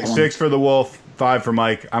 6 for the Wolf, 5 for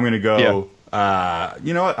Mike. I'm going to go. Yeah.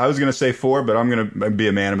 You know what? I was going to say 4, but I'm going to be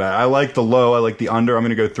a man about it. I like the low. I like the under. I'm going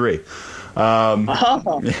to go 3.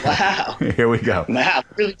 Wow. Here we go. Wow.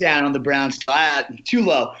 Really down on the Browns. Too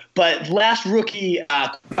low. But last rookie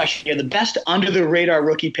question here. The best under-the-radar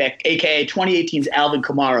rookie pick, a.k.a. 2018's Alvin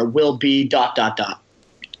Kamara, will be ...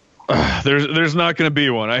 There's not going to be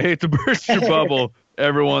one. I hate to burst your bubble,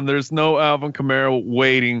 everyone. There's no Alvin Kamara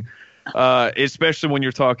waiting, especially when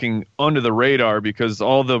you're talking under the radar, because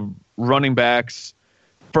all the running backs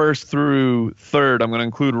 1st through 3rd, I'm going to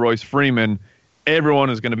include Royce Freeman, everyone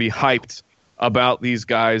is going to be hyped about these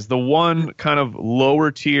guys. The one kind of lower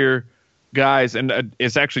tier guys, and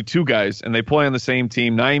it's actually 2 guys, and they play on the same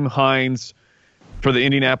team, Nyheim Hines for the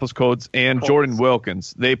Indianapolis Colts and Jordan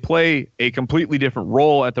Wilkins. They play a completely different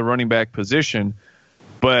role at the running back position,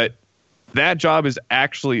 but that job is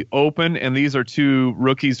actually open, and these are 2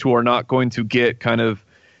 rookies who are not going to get kind of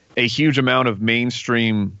a huge amount of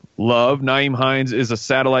mainstream love. Nyheim Hines is a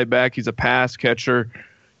satellite back. He's a pass catcher.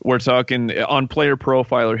 We're talking on Player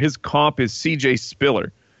Profiler. His comp is C.J.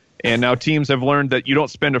 Spiller. And now teams have learned that you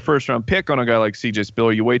don't spend a first-round pick on a guy like C.J.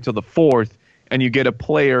 Spiller. You wait till the 4th, and you get a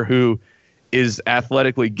player who is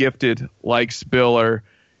athletically gifted like Spiller.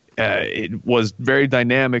 It was very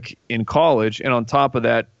dynamic in college. And on top of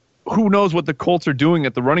that, who knows what the Colts are doing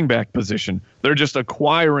at the running back position? They're just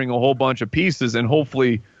acquiring a whole bunch of pieces, and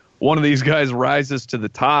hopefully one of these guys rises to the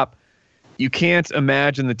top. You can't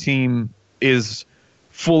imagine the team is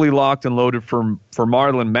fully locked and loaded for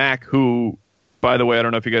Marlon Mack, who, by the way, I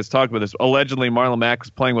don't know if you guys talked about this, allegedly Marlon Mack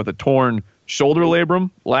was playing with a torn shoulder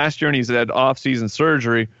labrum last year, and he's had off-season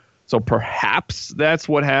surgery. So perhaps that's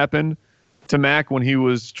what happened to Mack when he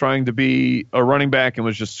was trying to be a running back and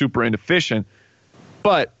was just super inefficient.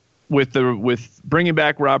 But with bringing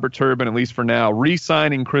back Robert Turbin, at least for now,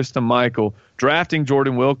 re-signing Kristen Michael, drafting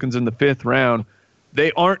Jordan Wilkins in the 5th round,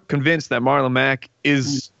 they aren't convinced that Marlon Mack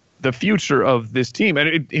is the future of this team.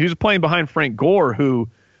 And he was playing behind Frank Gore, who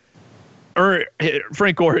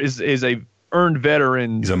Frank Gore is a earned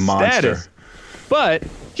veteran. He's a monster. Status, but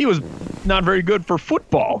he was not very good for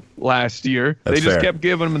football last year. That's they just fair. kept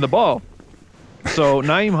giving him the ball. So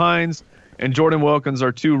Nyheim Hines and Jordan Wilkins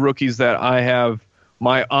are two rookies that I have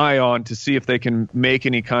my eye on to see if they can make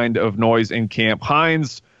any kind of noise in camp.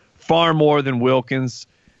 Hines far more than Wilkins.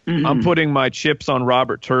 Mm-hmm. I'm putting my chips on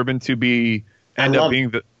Robert Turbin to end up being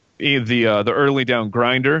the early down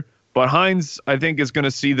grinder. But Hines, I think, is going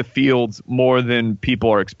to see the field more than people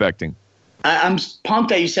are expecting. I'm pumped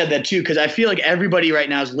that you said that, too, because I feel like everybody right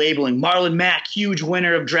now is labeling Marlon Mack, huge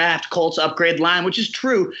winner of draft, Colts upgrade line, which is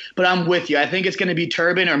true, but I'm with you. I think it's going to be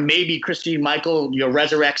Turbin, or maybe Christine Michael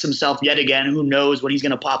resurrects himself yet again. Who knows what he's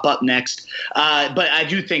going to pop up next. But I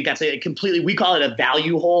do think that's we call it a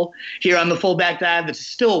value hole here on the fullback dive that's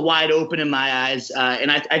still wide open in my eyes.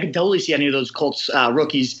 And I can totally see any of those Colts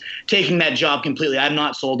rookies taking that job completely. I'm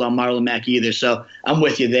not sold on Marlon Mack either, so I'm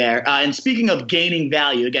with you there. And speaking of gaining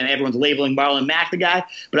value, again, everyone's labeling Marlon Mack the guy,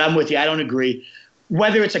 but I'm with you. I don't agree.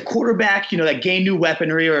 Whether it's a quarterback, that gained new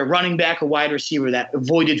weaponry, or a running back or wide receiver that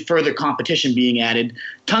avoided further competition being added,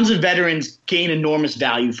 tons of veterans gain enormous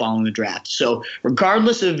value following the draft. So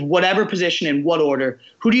regardless of whatever position and what order,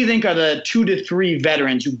 who do you think are the 2 to 3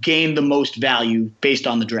 veterans who gain the most value based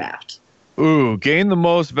on the draft? Gain the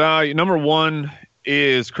most value. Number one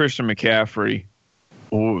is Christian McCaffrey,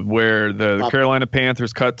 where the Carolina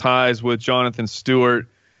Panthers cut ties with Jonathan Stewart.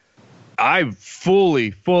 I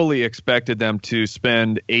fully expected them to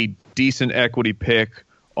spend a decent equity pick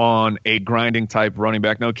on a grinding type running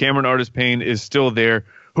back. Now, Cameron Artis-Payne is still there.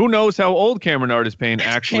 Who knows how old Cameron Artis-Payne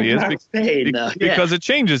actually is? Because it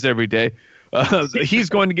changes every day. He's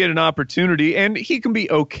going to get an opportunity, and he can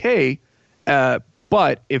be okay.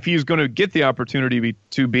 But if he's going to get the opportunity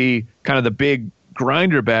to be kind of the big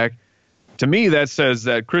grinder back, to me that says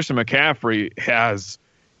that Christian McCaffrey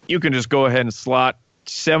you can just go ahead and slot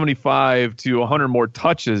 75 to 100 more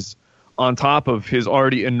touches on top of his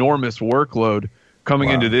already enormous workload coming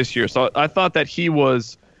into this year. So I thought that he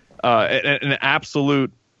was an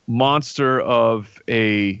absolute monster of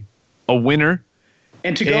a winner.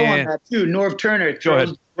 And to go on that too, Norv Turner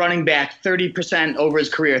throws running back 30% over his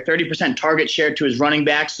career, 30% target share to his running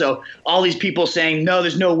back. So all these people saying, no,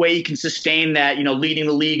 there's no way he can sustain that, leading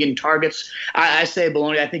the league in targets. I say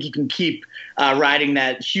baloney. I think he can keep riding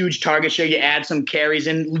that huge target share. You add some carries.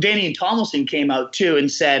 And Danian Tomlinson came out too and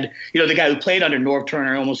said, the guy who played under Norv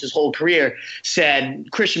Turner almost his whole career, said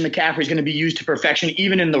Christian McCaffrey is going to be used to perfection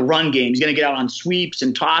even in the run game. He's going to get out on sweeps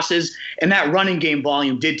and tosses. And that running game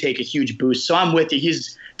volume did take a huge boost. So I'm with you.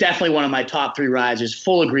 He's definitely one of my top 3 risers.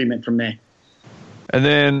 Full agreement from me. And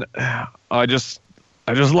then I just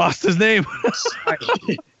lost his name.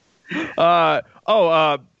 Hunter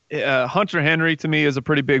Henry to me is a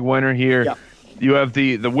pretty big winner here. Yep. You have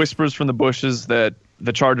the whispers from the bushes that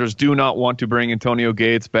the Chargers do not want to bring Antonio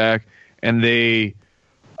Gates back, and they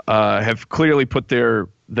have clearly put the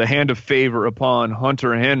hand of favor upon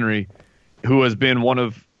Hunter Henry, who has been one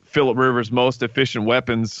of Phillip Rivers' most efficient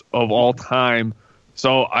weapons of all time.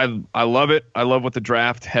 So I love it. I love what the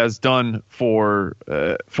draft has done for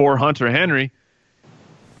Hunter Henry.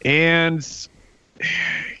 And,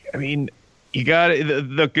 I mean, you got to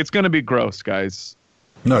look. It's going to be gross, guys.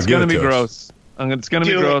 No, it's going to be gross. It's going to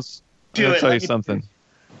be gross. I'm going to tell you something.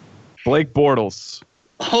 Blake Bortles.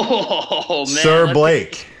 Oh man, Sir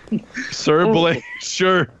Blake. Sir Blake.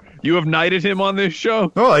 Sure, you have knighted him on this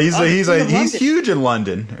show. Oh, he's huge in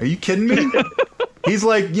London. Are you kidding me? He's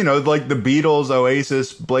like like the Beatles,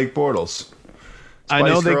 Oasis, Blake Bortles. I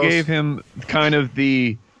know they gave him kind of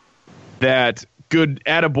that good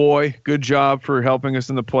attaboy, good job for helping us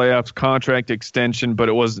in the playoffs contract extension, but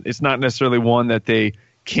it's not necessarily one that they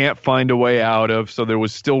can't find a way out of. So there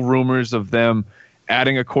was still rumors of them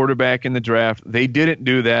adding a quarterback in the draft. They didn't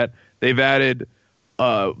do that. They've added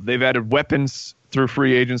weapons through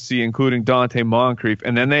free agency, including Dante Moncrief,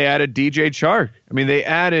 and then they added DJ Chark. I mean, they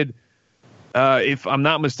added, if I'm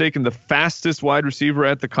not mistaken, the fastest wide receiver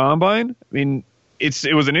at the combine. I mean,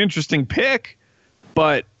 it was an interesting pick,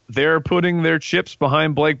 but they're putting their chips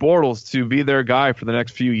behind Blake Bortles to be their guy for the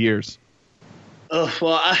next few years.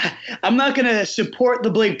 I'm not going to support the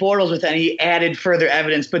Blake Bortles with any added further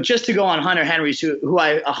evidence, but just to go on Hunter Henry, who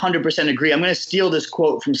I 100% agree, I'm going to steal this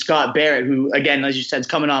quote from Scott Barrett, who, again, as you said, is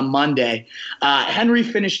coming on Monday. Henry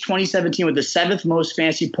finished 2017 with the 7th most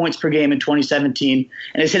fantasy points per game in 2017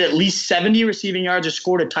 and has hit at least 70 receiving yards or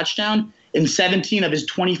scored a touchdown in 17 of his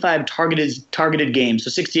 25 targeted games, so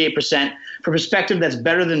 68%. For perspective, that's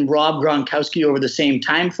better than Rob Gronkowski over the same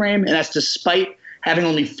time frame, and that's despite having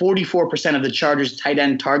only 44% of the Chargers' tight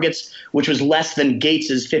end targets, which was less than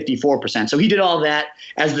Gates's 54%. So he did all that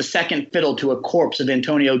as the second fiddle to a corpse of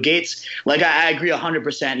Antonio Gates. Like, I agree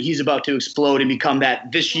 100%. He's about to explode and become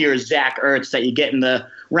this year's Zach Ertz that you get in the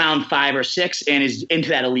round 5 or 6 and is into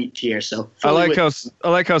that elite tier. So I like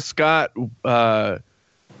how Scott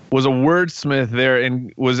was a wordsmith there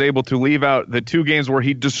and was able to leave out the 2 games where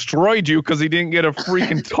he destroyed you because he didn't get a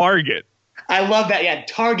freaking target. I love that. Yeah,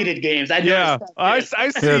 targeted games. I see. Yeah,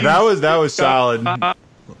 that was solid.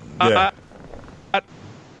 Yeah.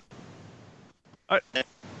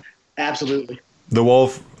 Absolutely. The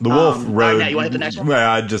Wolf rode. Matt, you want to hit the next one?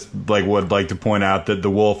 I just would like to point out that the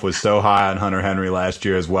Wolf was so high on Hunter Henry last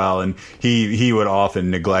year as well, and he would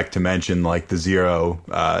often neglect to mention like the zero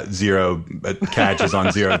catches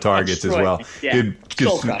on 0 targets as well. Yeah.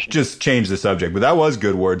 Just change the subject, but that was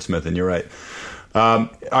good wordsmithing. You're right. All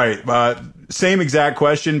right, same exact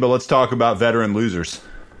question, but let's talk about veteran losers.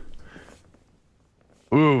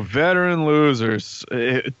 Ooh, veteran losers.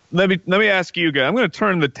 Let me ask you guys. I'm going to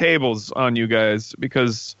turn the tables on you guys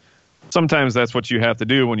because sometimes that's what you have to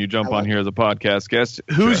do when you jump on here as a podcast guest.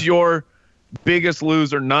 Who's your biggest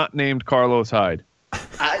loser not named Carlos Hyde?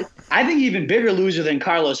 I think even bigger loser than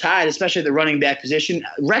Carlos Hyde, especially the running back position,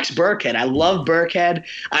 Rex Burkhead. I love Burkhead.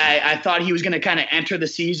 I thought he was going to kind of enter the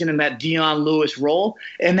season in that Dion Lewis role,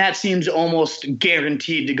 and that seems almost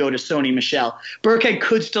guaranteed to go to Sony Michel. Burkhead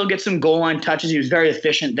could still get some goal line touches. He was very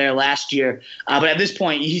efficient there last year, but at this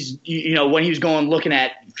point, he's when he was looking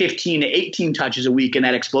at 15 to 18 touches a week in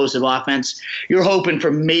that explosive offense, you're hoping for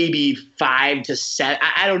maybe 5 to 7.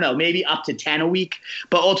 I don't know, maybe up to 10 a week.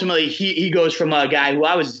 But ultimately, he goes from a guy who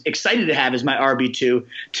I was excited to have as my RB2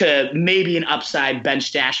 to maybe an upside bench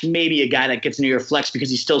stash, maybe a guy that gets into your flex because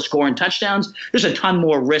he's still scoring touchdowns. There's a ton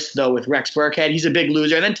more risk, though, with Rex Burkhead. He's a big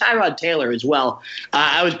loser. And then Tyrod Taylor as well.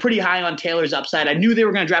 I was pretty high on Taylor's upside. I knew they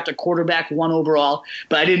were going to draft a quarterback 1 overall,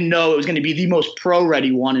 but I didn't know it was going to be the most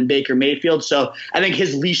pro-ready one in Baker Mayfield. So I think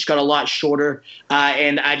his leash got a lot shorter,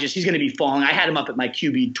 and he's going to be falling. I had him up at my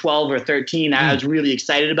QB 12 or 13. I was really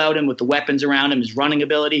excited about him with the weapons around him, his running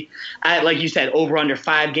ability. Like you said, over under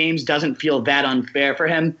 5 games doesn't feel that unfair for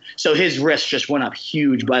him. So his risk just went up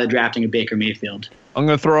huge by the drafting of Baker Mayfield. I'm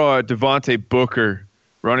going to throw a Devontae Booker,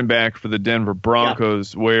 running back for the Denver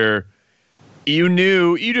Broncos, where you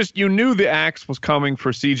knew the axe was coming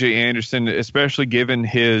for C.J. Anderson, especially given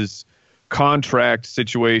his contract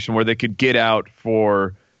situation where they could get out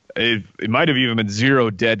for it might have even been 0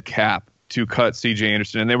 dead cap to cut C.J.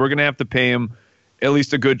 Anderson, and they were going to have to pay him at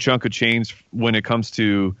least a good chunk of change when it comes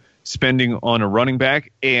to spending on a running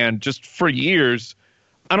back. And just for years,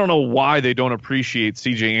 I don't know why they don't appreciate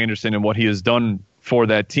C.J. Anderson and what he has done for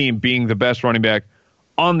that team, being the best running back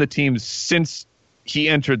on the team since he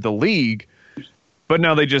entered the league. But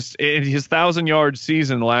now they just, in his 1,000-yard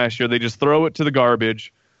season last year, they just throw it to the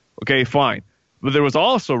garbage. Okay, fine. But there was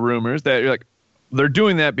also rumors that they're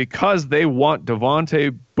doing that because they want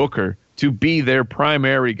Devontae Booker to be their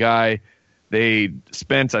primary guy. They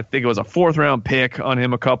spent, I think it was a 4th-round pick on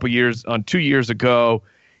him 2 years ago.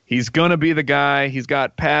 He's going to be the guy. He's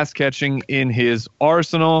got pass catching in his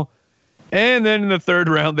arsenal. And then in the 3rd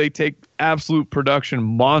round, they take absolute production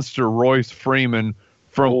monster Royce Freeman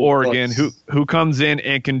from Oregon, who comes in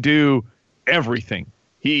and can do everything.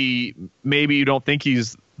 Maybe you don't think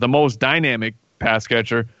he's the most dynamic pass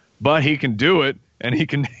catcher, but he can do it, and he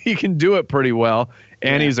can do it pretty well.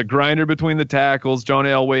 And he's a grinder between the tackles. John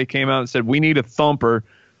Elway came out and said, we need a thumper.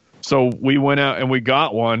 So we went out and we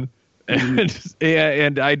got one.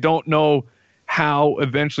 And I don't know how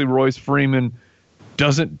eventually Royce Freeman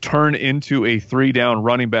doesn't turn into a 3-down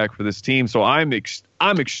running back for this team. So I'm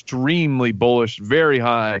extremely bullish, very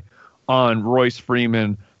high on Royce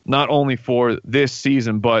Freeman, not only for this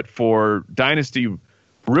season, but for dynasty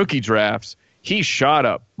rookie drafts. He shot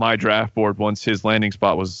up my draft board once his landing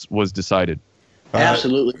spot was decided.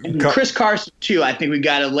 Absolutely. And Chris Carson, too, I think we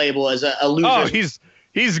got to label as a loser. Oh,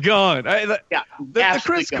 he's gone. The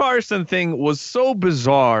Chris Carson thing was so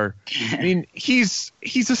bizarre. I mean, he's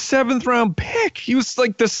a 7th-round pick. He was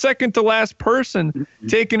like the second to last person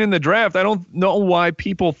taken in the draft. I don't know why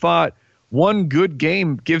people thought one good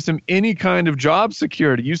game gives him any kind of job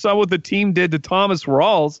security. You saw what the team did to Thomas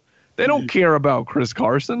Rawls. They don't care about Chris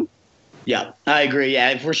Carson. Yeah, I agree.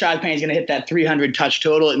 Yeah, if Rashad Penny's going to hit that 300 touch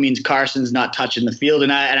total, it means Carson's not touching the field,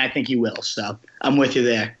 and I think he will. So I'm with you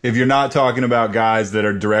there. If you're not talking about guys that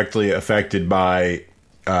are directly affected by,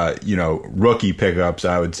 rookie pickups,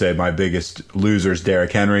 I would say my biggest loser is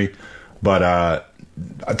Derrick Henry. But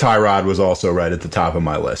Tyrod was also right at the top of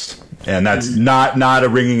my list. And that's not a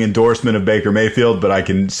ringing endorsement of Baker Mayfield, but I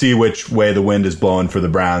can see which way the wind is blowing for the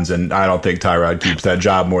Browns, and I don't think Tyrod keeps that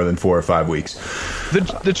job more than 4 or 5 weeks.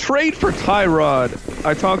 The trade for Tyrod,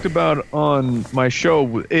 I talked about on my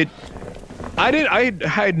show. I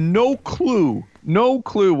had no clue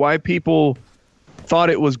why people thought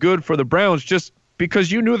it was good for the Browns, just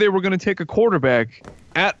because you knew they were going to take a quarterback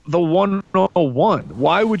at the 101.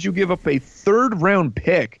 Why would you give up a third-round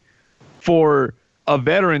pick for a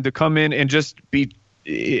veteran to come in and just be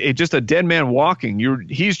just a dead man walking?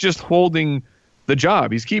 He's just holding the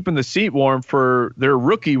job. He's keeping the seat warm for their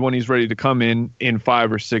rookie when he's ready to come in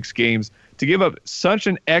 5 or 6 games. To give up such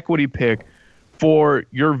an equity pick for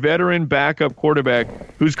your veteran backup quarterback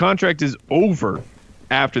whose contract is over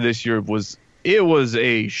after this year was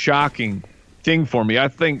a shocking thing for me. I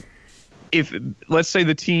think if, let's say,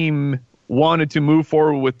 the team wanted to move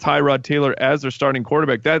forward with Tyrod Taylor as their starting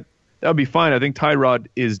quarterback, that would be fine. I think Tyrod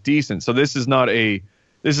is decent. So this is not an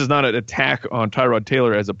attack on Tyrod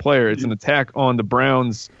Taylor as a player. It's an attack on the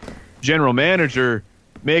Browns general manager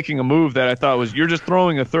making a move that I thought was, you're just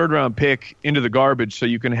throwing a third-round pick into the garbage so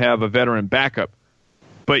you can have a veteran backup.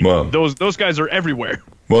 But those guys are everywhere.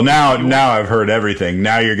 Well, now I've heard everything.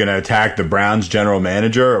 Now you're going to attack the Browns general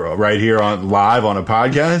manager right here live on a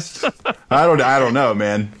podcast? I don't know,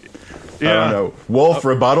 man. Yeah. I don't know. Wolf,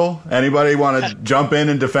 rebuttal? Anybody want to jump in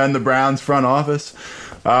and defend the Browns front office?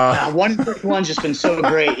 One's just been so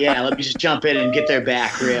great. Yeah, let me just jump in and get their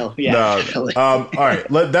back real. Yeah. No. All right.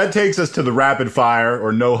 That takes us to the rapid fire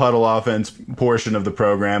or no huddle offense portion of the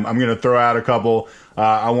program. I'm going to throw out a couple.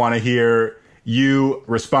 I want to hear you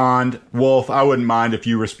respond. Wolf, I wouldn't mind if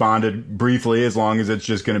you responded briefly, as long as it's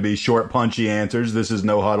just going to be short, punchy answers. This is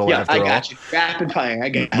no huddle after all. Yeah, I got you. Rapid fire. I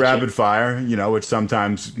got you. Rapid fire, which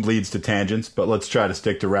sometimes leads to tangents, but let's try to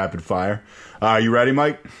stick to rapid fire. You ready,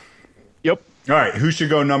 Mike? Yep. All right. Who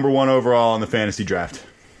should go number 1 overall in the fantasy draft?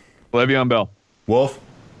 Le'Veon Bell. Wolf?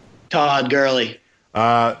 Todd Gurley.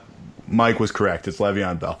 Mike was correct. It's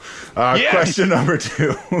Le'Veon Bell. Question number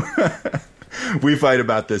 2. We fight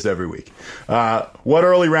about this every week. What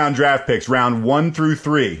early round draft picks, round 1 through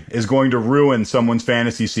 3, is going to ruin someone's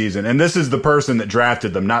fantasy season? And this is the person that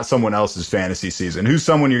drafted them, not someone else's fantasy season. Who's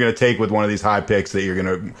someone you're going to take with one of these high picks that you're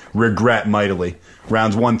going to regret mightily?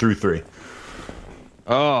 Rounds 1 through 3.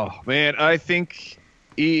 Oh, man, I think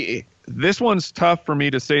this one's tough for me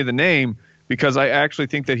to say the name, because I actually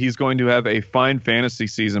think that he's going to have a fine fantasy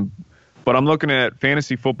season. But I'm looking at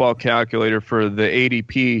Fantasy Football Calculator for the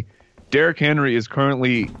ADP. Derrick Henry is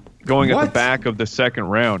currently going at the back of the second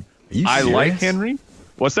round. I like Henry.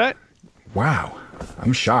 What's that? Wow.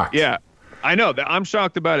 I'm shocked. Yeah, I know. I'm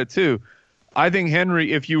shocked about it too. I think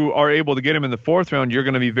Henry, if you are able to get him in the 4th round, you're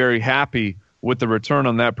going to be very happy with the return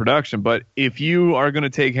on that production. But if you are going to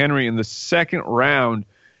take Henry in the 2nd round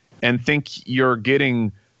and think you're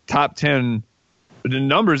getting top 10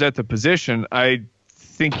 numbers at the position, I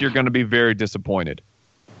think you're going to be very disappointed.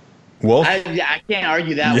 Wolf? I can't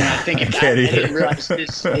argue that one. I think I didn't realize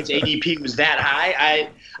its ADP was that high.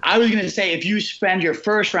 I was going to say, if you spend your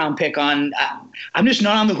 1st round pick on, I'm just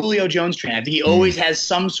not on the Julio Jones train. I think he always has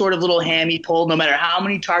some sort of little hammy pulled. No matter how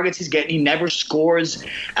many targets he's getting, he never scores.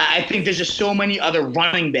 I think there's just so many other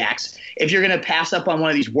running backs. If you're going to pass up on one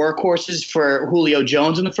of these workhorses for Julio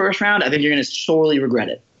Jones in the 1st round, I think you're going to sorely regret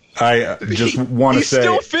it. I just want to say he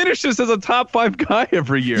still finishes as a top 5 guy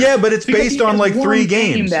every year. Yeah, but it's based on like 3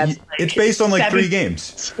 games. It's based on like 3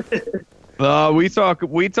 games. We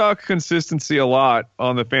talk consistency a lot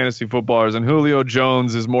on the fantasy footballers, and Julio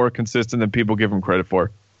Jones is more consistent than people give him credit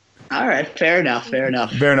for. All right, fair enough.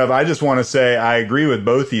 I just want to say I agree with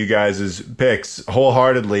both of you guys' picks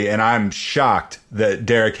wholeheartedly, and I'm shocked that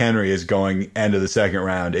Derrick Henry is going end of the 2nd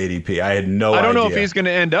round ADP. I had no idea. I don't know if he's going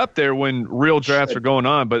to end up there when real drafts are going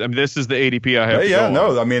on, but I mean, this is the ADP I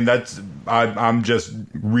have. I mean, I'm just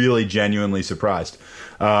really genuinely surprised,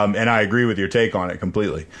 and I agree with your take on it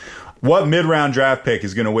completely. What mid-round draft pick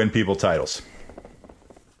is going to win people titles?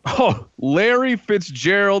 Oh, Larry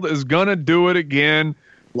Fitzgerald is going to do it again.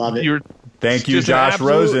 Love it. Thank you, Josh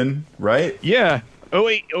Rosen, right? Yeah. Oh,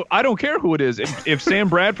 wait, I don't care who it is. If Sam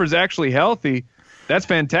Bradford's actually healthy, that's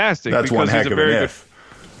fantastic. That's one heck of an if.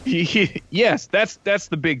 Yes, that's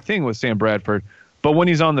the big thing with Sam Bradford. But when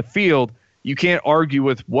he's on the field, you can't argue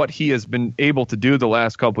with what he has been able to do the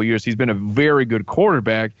last couple of years. He's been a very good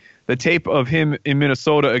quarterback. The tape of him in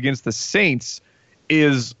Minnesota against the Saints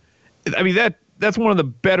is, I mean, that's one of the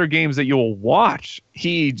better games that you'll watch.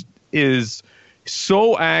 He is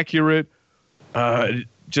so accurate,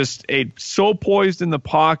 so poised in the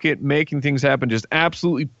pocket, making things happen, just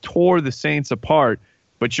absolutely tore the Saints apart.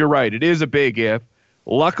 But you're right, it is a big if.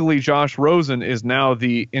 Luckily, Josh Rosen is now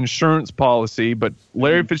the insurance policy, but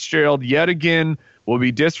Larry Fitzgerald yet again will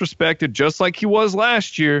be disrespected just like he was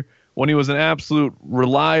last year when he was an absolute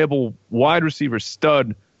reliable wide receiver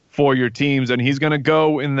stud for your teams. And he's going to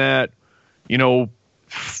go in that,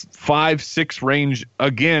 5-6 range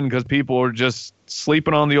again because people are just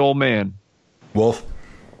sleeping on the old man. Wolf?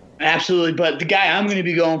 Absolutely, but the guy I'm going to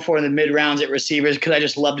be going for in the mid-rounds at receivers because I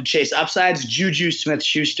just love to chase upsides, Juju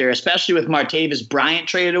Smith-Schuster, especially with Martavis Bryant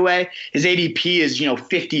traded away. His ADP is,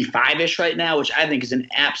 55-ish right now, which I think is an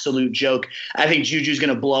absolute joke. I think Juju's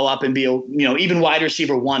going to blow up and be, even wide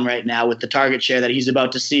receiver 1 right now with the target share that he's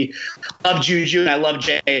about to see. Love Juju, and I love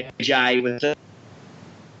J.J. with the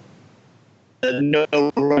no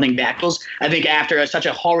running backles. I think after such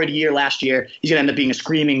a horrid year last year, he's going to end up being a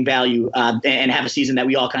screaming value and have a season that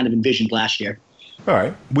we all kind of envisioned last year. All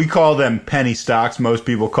right. We call them penny stocks. Most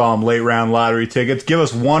people call them late round lottery tickets. Give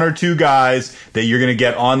us 1 or 2 guys that you're going to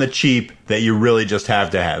get on the cheap that you really just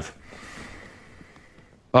have to have.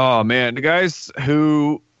 Oh, man. The guys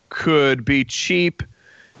who could be cheap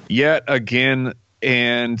yet again,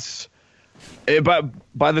 and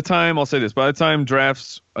by the time, I'll say this, by the time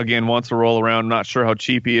drafts, again, wants to roll around, I'm not sure how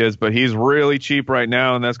cheap he is, but he's really cheap right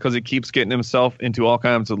now, and that's because he keeps getting himself into all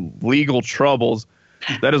kinds of legal troubles.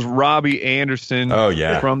 That is Robbie Anderson. Oh,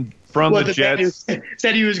 yeah. From the Jets.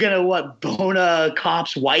 Said he was going to, bone a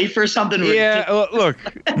cop's wife or something? Yeah, look,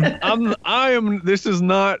 this is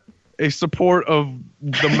not a support of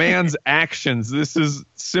the man's actions. This is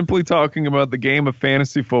simply talking about the game of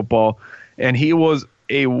fantasy football, and he was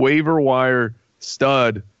a waiver wire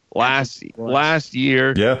stud last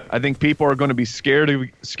year. Yeah. I think people are going to be scared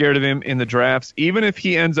of him in the drafts. Even if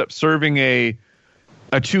he ends up serving a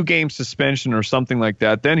 2-game suspension or something like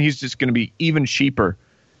that, then he's just going to be even cheaper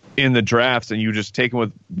in the drafts, and you just take him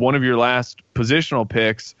with one of your last positional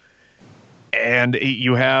picks. And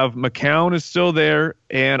you have McCown is still there,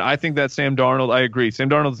 and I think that Sam Darnold, I agree. Sam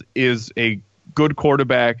Darnold is a good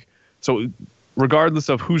quarterback. So regardless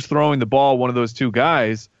of who's throwing the ball, one of those 2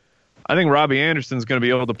 guys, I think Robbie Anderson's going to be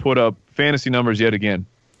able to put up fantasy numbers yet again.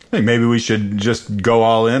 I think maybe we should just go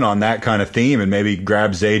all in on that kind of theme and maybe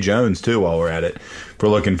grab Zay Jones, too, while we're at it. If we're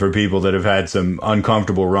looking for people that have had some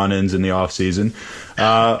uncomfortable run-ins in the offseason.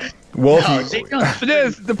 Wolf,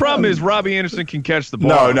 the problem is Robbie Anderson can catch the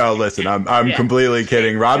ball. No, listen, I'm completely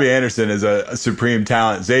kidding. Robbie Anderson is a supreme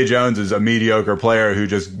talent. Zay Jones is a mediocre player who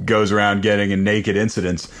just goes around getting in naked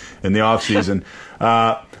incidents in the offseason.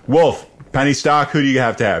 Wolf, penny stock, who do you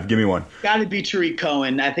have to have? Give me one. Got to be Tariq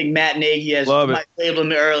Cohen. I think Matt Nagy has labeled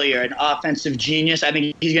him earlier an offensive genius. I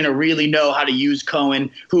think he's going to really know how to use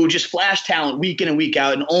Cohen, who just flashed talent week in and week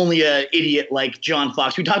out, and only an idiot like John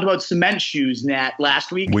Fox. We talked about cement shoes, Nat,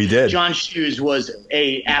 last week. We did. John Shoes was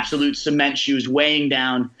a absolute cement shoes weighing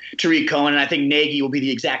down Tariq Cohen, and I think Nagy will be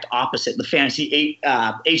the exact opposite, the fantasy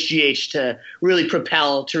HGH to really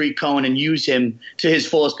propel Tariq Cohen and use him to his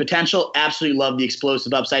fullest potential. Absolutely love the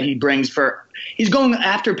explosive upside he brings he's going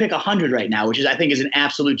after pick 100 right now, which I think is an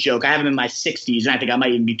absolute joke. I have him in my 60s, and I think I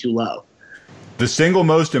might even be too low. The single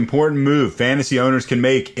most important move fantasy owners can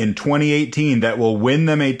make in 2018 that will win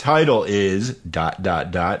them a title is ...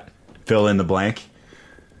 Fill in the blank.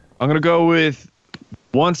 I'm going to go with,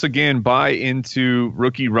 once again, buy into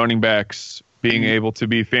rookie running backs being able to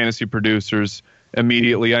be fantasy producers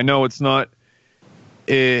immediately. I know it's not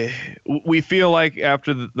we feel like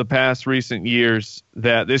after the past recent years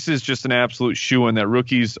that this is just an absolute shoo-in that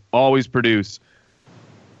rookies always produce.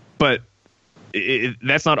 But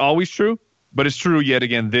that's not always true, but it's true yet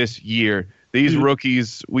again this year. These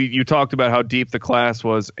rookies, you talked about how deep the class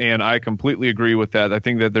was, and I completely agree with that. I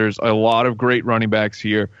think that there's a lot of great running backs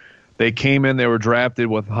here. They came in, they were drafted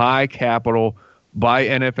with high capital by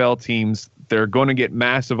NFL teams. They're going to get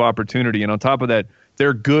massive opportunity, and on top of that,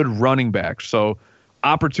 they're good running backs. So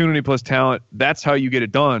opportunity plus talent, that's how you get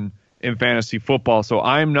it done in fantasy football. So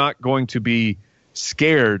I'm not going to be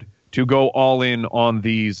scared to go all in on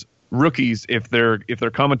these rookies if they're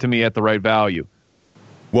coming to me at the right value.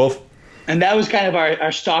 Wolf? And that was kind of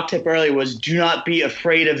our stock tip earlier was do not be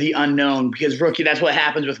afraid of the unknown, because that's what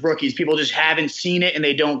happens with rookies. People just haven't seen it and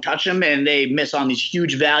they don't touch them and they miss on these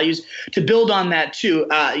huge values. To build on that too,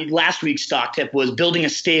 last week's stock tip was building a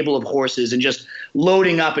stable of horses and just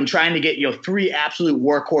loading up and trying to get 3 absolute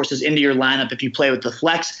workhorses into your lineup if you play with the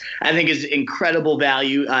flex. I think is incredible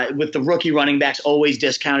value with the rookie running backs always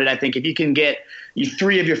discounted. I think if you can get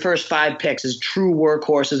 3 of your first 5 picks as true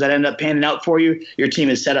workhorses that end up panning out for you, your team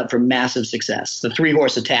is set up for massive success. The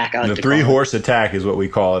 3-horse attack. The 3-horse attack is what we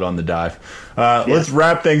call it on the dive. Let's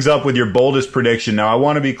wrap things up with your boldest prediction. Now, I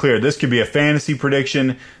want to be clear. This could be a fantasy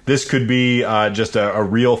prediction. This could be just a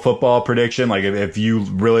real football prediction. Like if you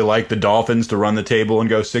really like the Dolphins to run the table and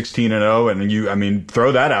go 16-0, and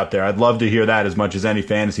throw that out there. I'd love to hear that as much as any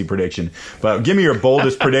fantasy prediction. But give me your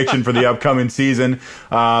boldest prediction for the upcoming season.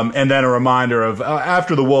 And then a reminder of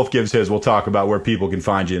after the Wolf gives his, we'll talk about where people can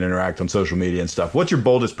find you and interact on social media and stuff. What's your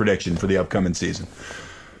boldest prediction for the upcoming season?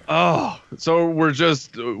 Oh, so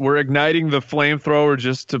we're igniting the flamethrower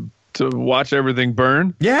just to watch everything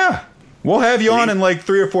burn? Yeah. We'll have you on in like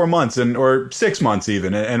 3 or 4 months or 6 months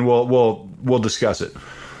even, and we'll discuss it.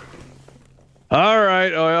 All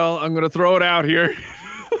right. Well, I'm going to throw it out here.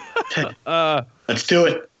 Let's do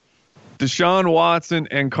it. Deshaun Watson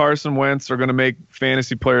and Carson Wentz are going to make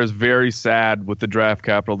fantasy players very sad with the draft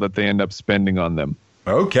capital that they end up spending on them.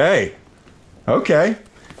 Okay.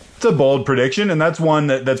 It's a bold prediction, and that's one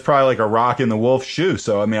that's probably like a rock in the Wolf's shoe.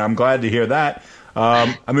 So, I'm glad to hear that.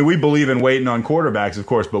 We believe in waiting on quarterbacks, of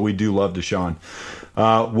course, but we do love Deshaun.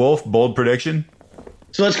 Wolf, bold prediction?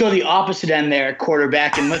 So let's go to the opposite end there,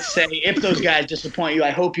 quarterback, and let's say if those guys disappoint you, I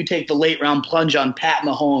hope you take the late-round plunge on Pat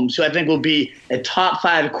Mahomes, who I think will be a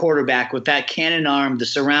top-5 quarterback with that cannon arm. The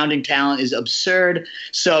surrounding talent is absurd.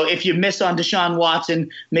 So if you miss on Deshaun Watson,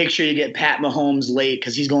 make sure you get Pat Mahomes late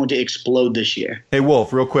because he's going to explode this year. Hey,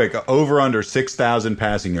 Wolf, real quick, over under 6,000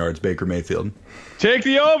 passing yards, Baker Mayfield. Take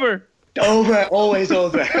the over. Over, always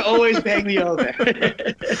over. Always bang the over.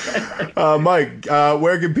 Mike,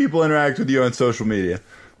 where can people interact with you on social media?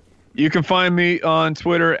 You can find me on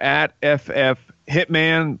Twitter at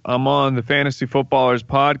FFHitman. I'm on the Fantasy Footballers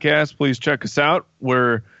podcast. Please check us out.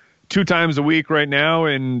 We're 2 times a week right now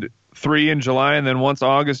and 3 in July. And then once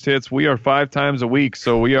August hits, we are 5 times a week.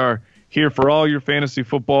 So we are here for all your fantasy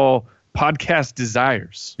football podcast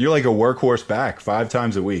desires. You're like a workhorse back 5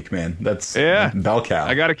 times a week, man. That's bell cow.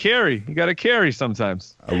 I got to carry. You got to carry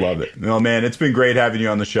sometimes. I love it. No, man, it's been great having you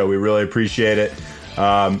on the show. We really appreciate it.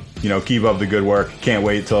 Keep up the good work. Can't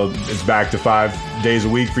wait till it's back to 5 days a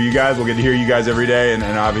week for you guys. We'll get to hear you guys every day, and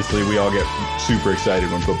obviously we all get super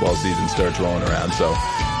excited when football season starts rolling around. So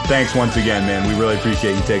thanks once again, man. We really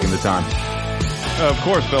appreciate you taking the time. Of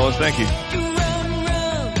course, fellas. Thank you.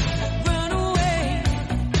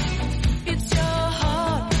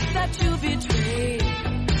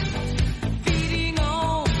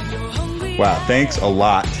 Wow, thanks a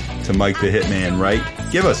lot to Mike the Hitman Wright.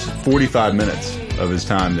 Give us 45 minutes of his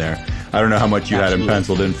time there. I don't know how much you had him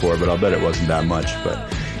penciled in for, but I'll bet it wasn't that much.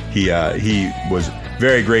 But he was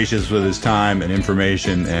very gracious with his time and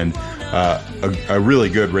information, and a really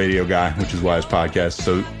good radio guy, which is why his podcast is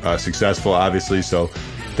so successful, obviously. So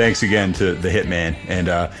thanks again to the Hitman, and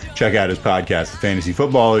check out his podcast, The Fantasy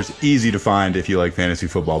Footballers. Easy to find if you like fantasy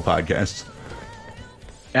football podcasts.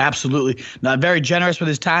 Absolutely. Very generous with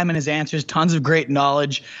his time and his answers. Tons of great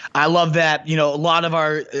knowledge. I love that, a lot of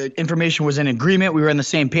our information was in agreement. We were on the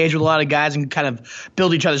same page with a lot of guys and kind of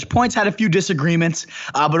build each other's points. Had a few disagreements,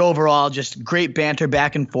 but overall, just great banter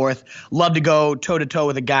back and forth. Love to go toe-to-toe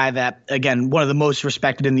with a guy that, again, one of the most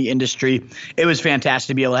respected in the industry. It was fantastic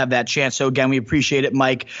to be able to have that chance. So, again, we appreciate it,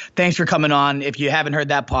 Mike. Thanks for coming on. If you haven't heard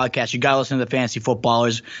that podcast, you got to listen to the Fantasy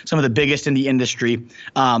Footballers, some of the biggest in the industry.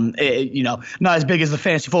 Not as big as the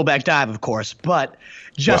Fantasy Fullback Dive, of course, but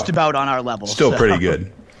just about on our level. Still pretty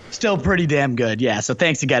good. Still pretty damn good, yeah. So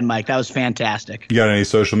thanks again, Mike. That was fantastic. You got any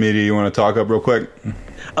social media you want to talk up real quick?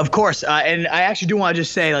 Of course, and I actually do want to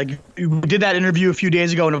just say, we did that interview a few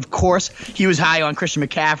days ago, and of course, he was high on Christian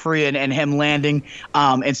McCaffrey and him landing.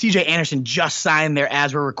 And CJ Anderson just signed there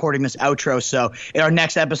as we're recording this outro. So in our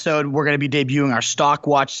next episode, we're going to be debuting our Stock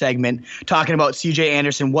Watch segment, talking about CJ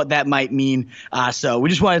Anderson, what that might mean. So we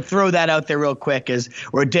just want to throw that out there real quick, as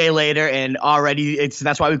we're a day later, and already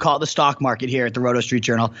that's why we call it the stock market here at the Roto Street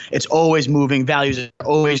Journal. It's always moving, values are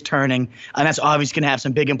always turning, and that's obviously going to have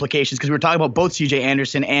some big implications because we're talking about both CJ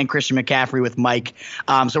Anderson and Christian McCaffrey with Mike.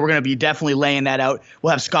 So we're going to be definitely laying that out.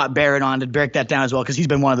 We'll have Scott Barrett on to break that down as well because he's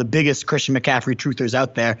been one of the biggest Christian McCaffrey truthers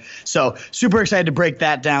out there. So super excited to break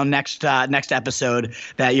that down next episode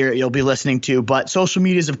that you'll be listening to. But social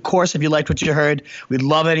medias, of course, if you liked what you heard, we'd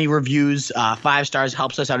love any reviews. 5 stars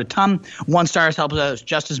helps us out a ton. 1 stars helps us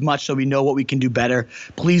just as much so we know what we can do better.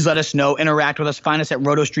 Please let us know. Interact with us. Find us at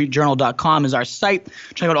rotostreetjournal.com is our site.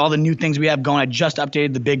 Check out all the new things we have going. I just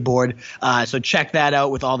updated the big board. So check that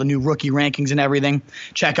out with all the new rookie rankings and everything.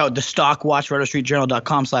 Check out the Stock Watch,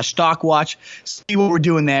 rotostreetjournal.com/stockwatch. See what we're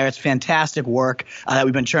doing there. It's fantastic work that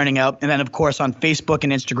we've been churning out. And then, of course, on Facebook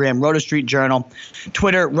and Instagram, Roto Street Journal.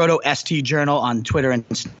 Twitter, Roto ST Journal on Twitter and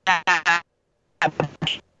Snapchat.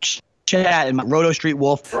 chat and my Roto Street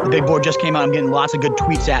Wolf. The big board just came out. I'm getting lots of good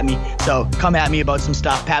tweets at me. So come at me about some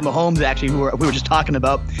stuff. Pat Mahomes, actually, who we were just talking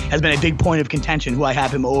about, has been a big point of contention who I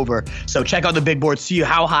have him over. So check out the big board, see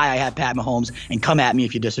how high I have Pat Mahomes, and come at me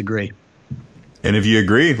if you disagree. And if you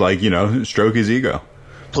agree, stroke his ego.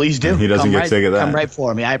 Please do. He doesn't get sick of that. Come right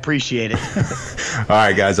for me. I appreciate it. All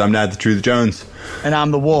right, guys. I'm Nat the Truth Jones. And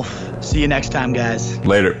I'm the Wolf. See you next time, guys.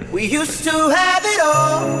 Later. We used to have it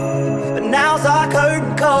all, but now's our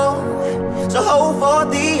curtain call. So hold for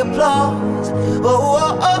the applause. Oh,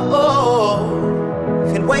 oh, oh,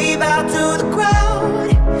 oh. And wave out to the crowd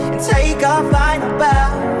and take our final bow.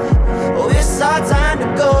 Oh, it's our time to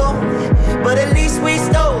go, but at least we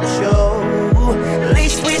stole the show. At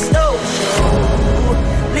least we stole the show.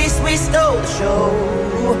 At least we stole the show.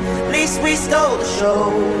 At least we stole the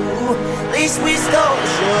show. At least we stole the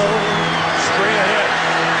show. Straight ahead.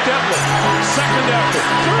 Devlin. Second effort.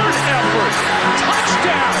 Third effort.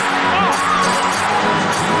 Touchdown. Oh.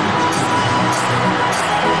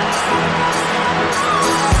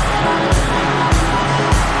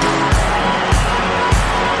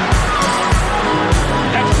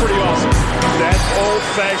 That's pretty awesome. That's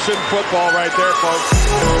old-fashioned football right there, folks.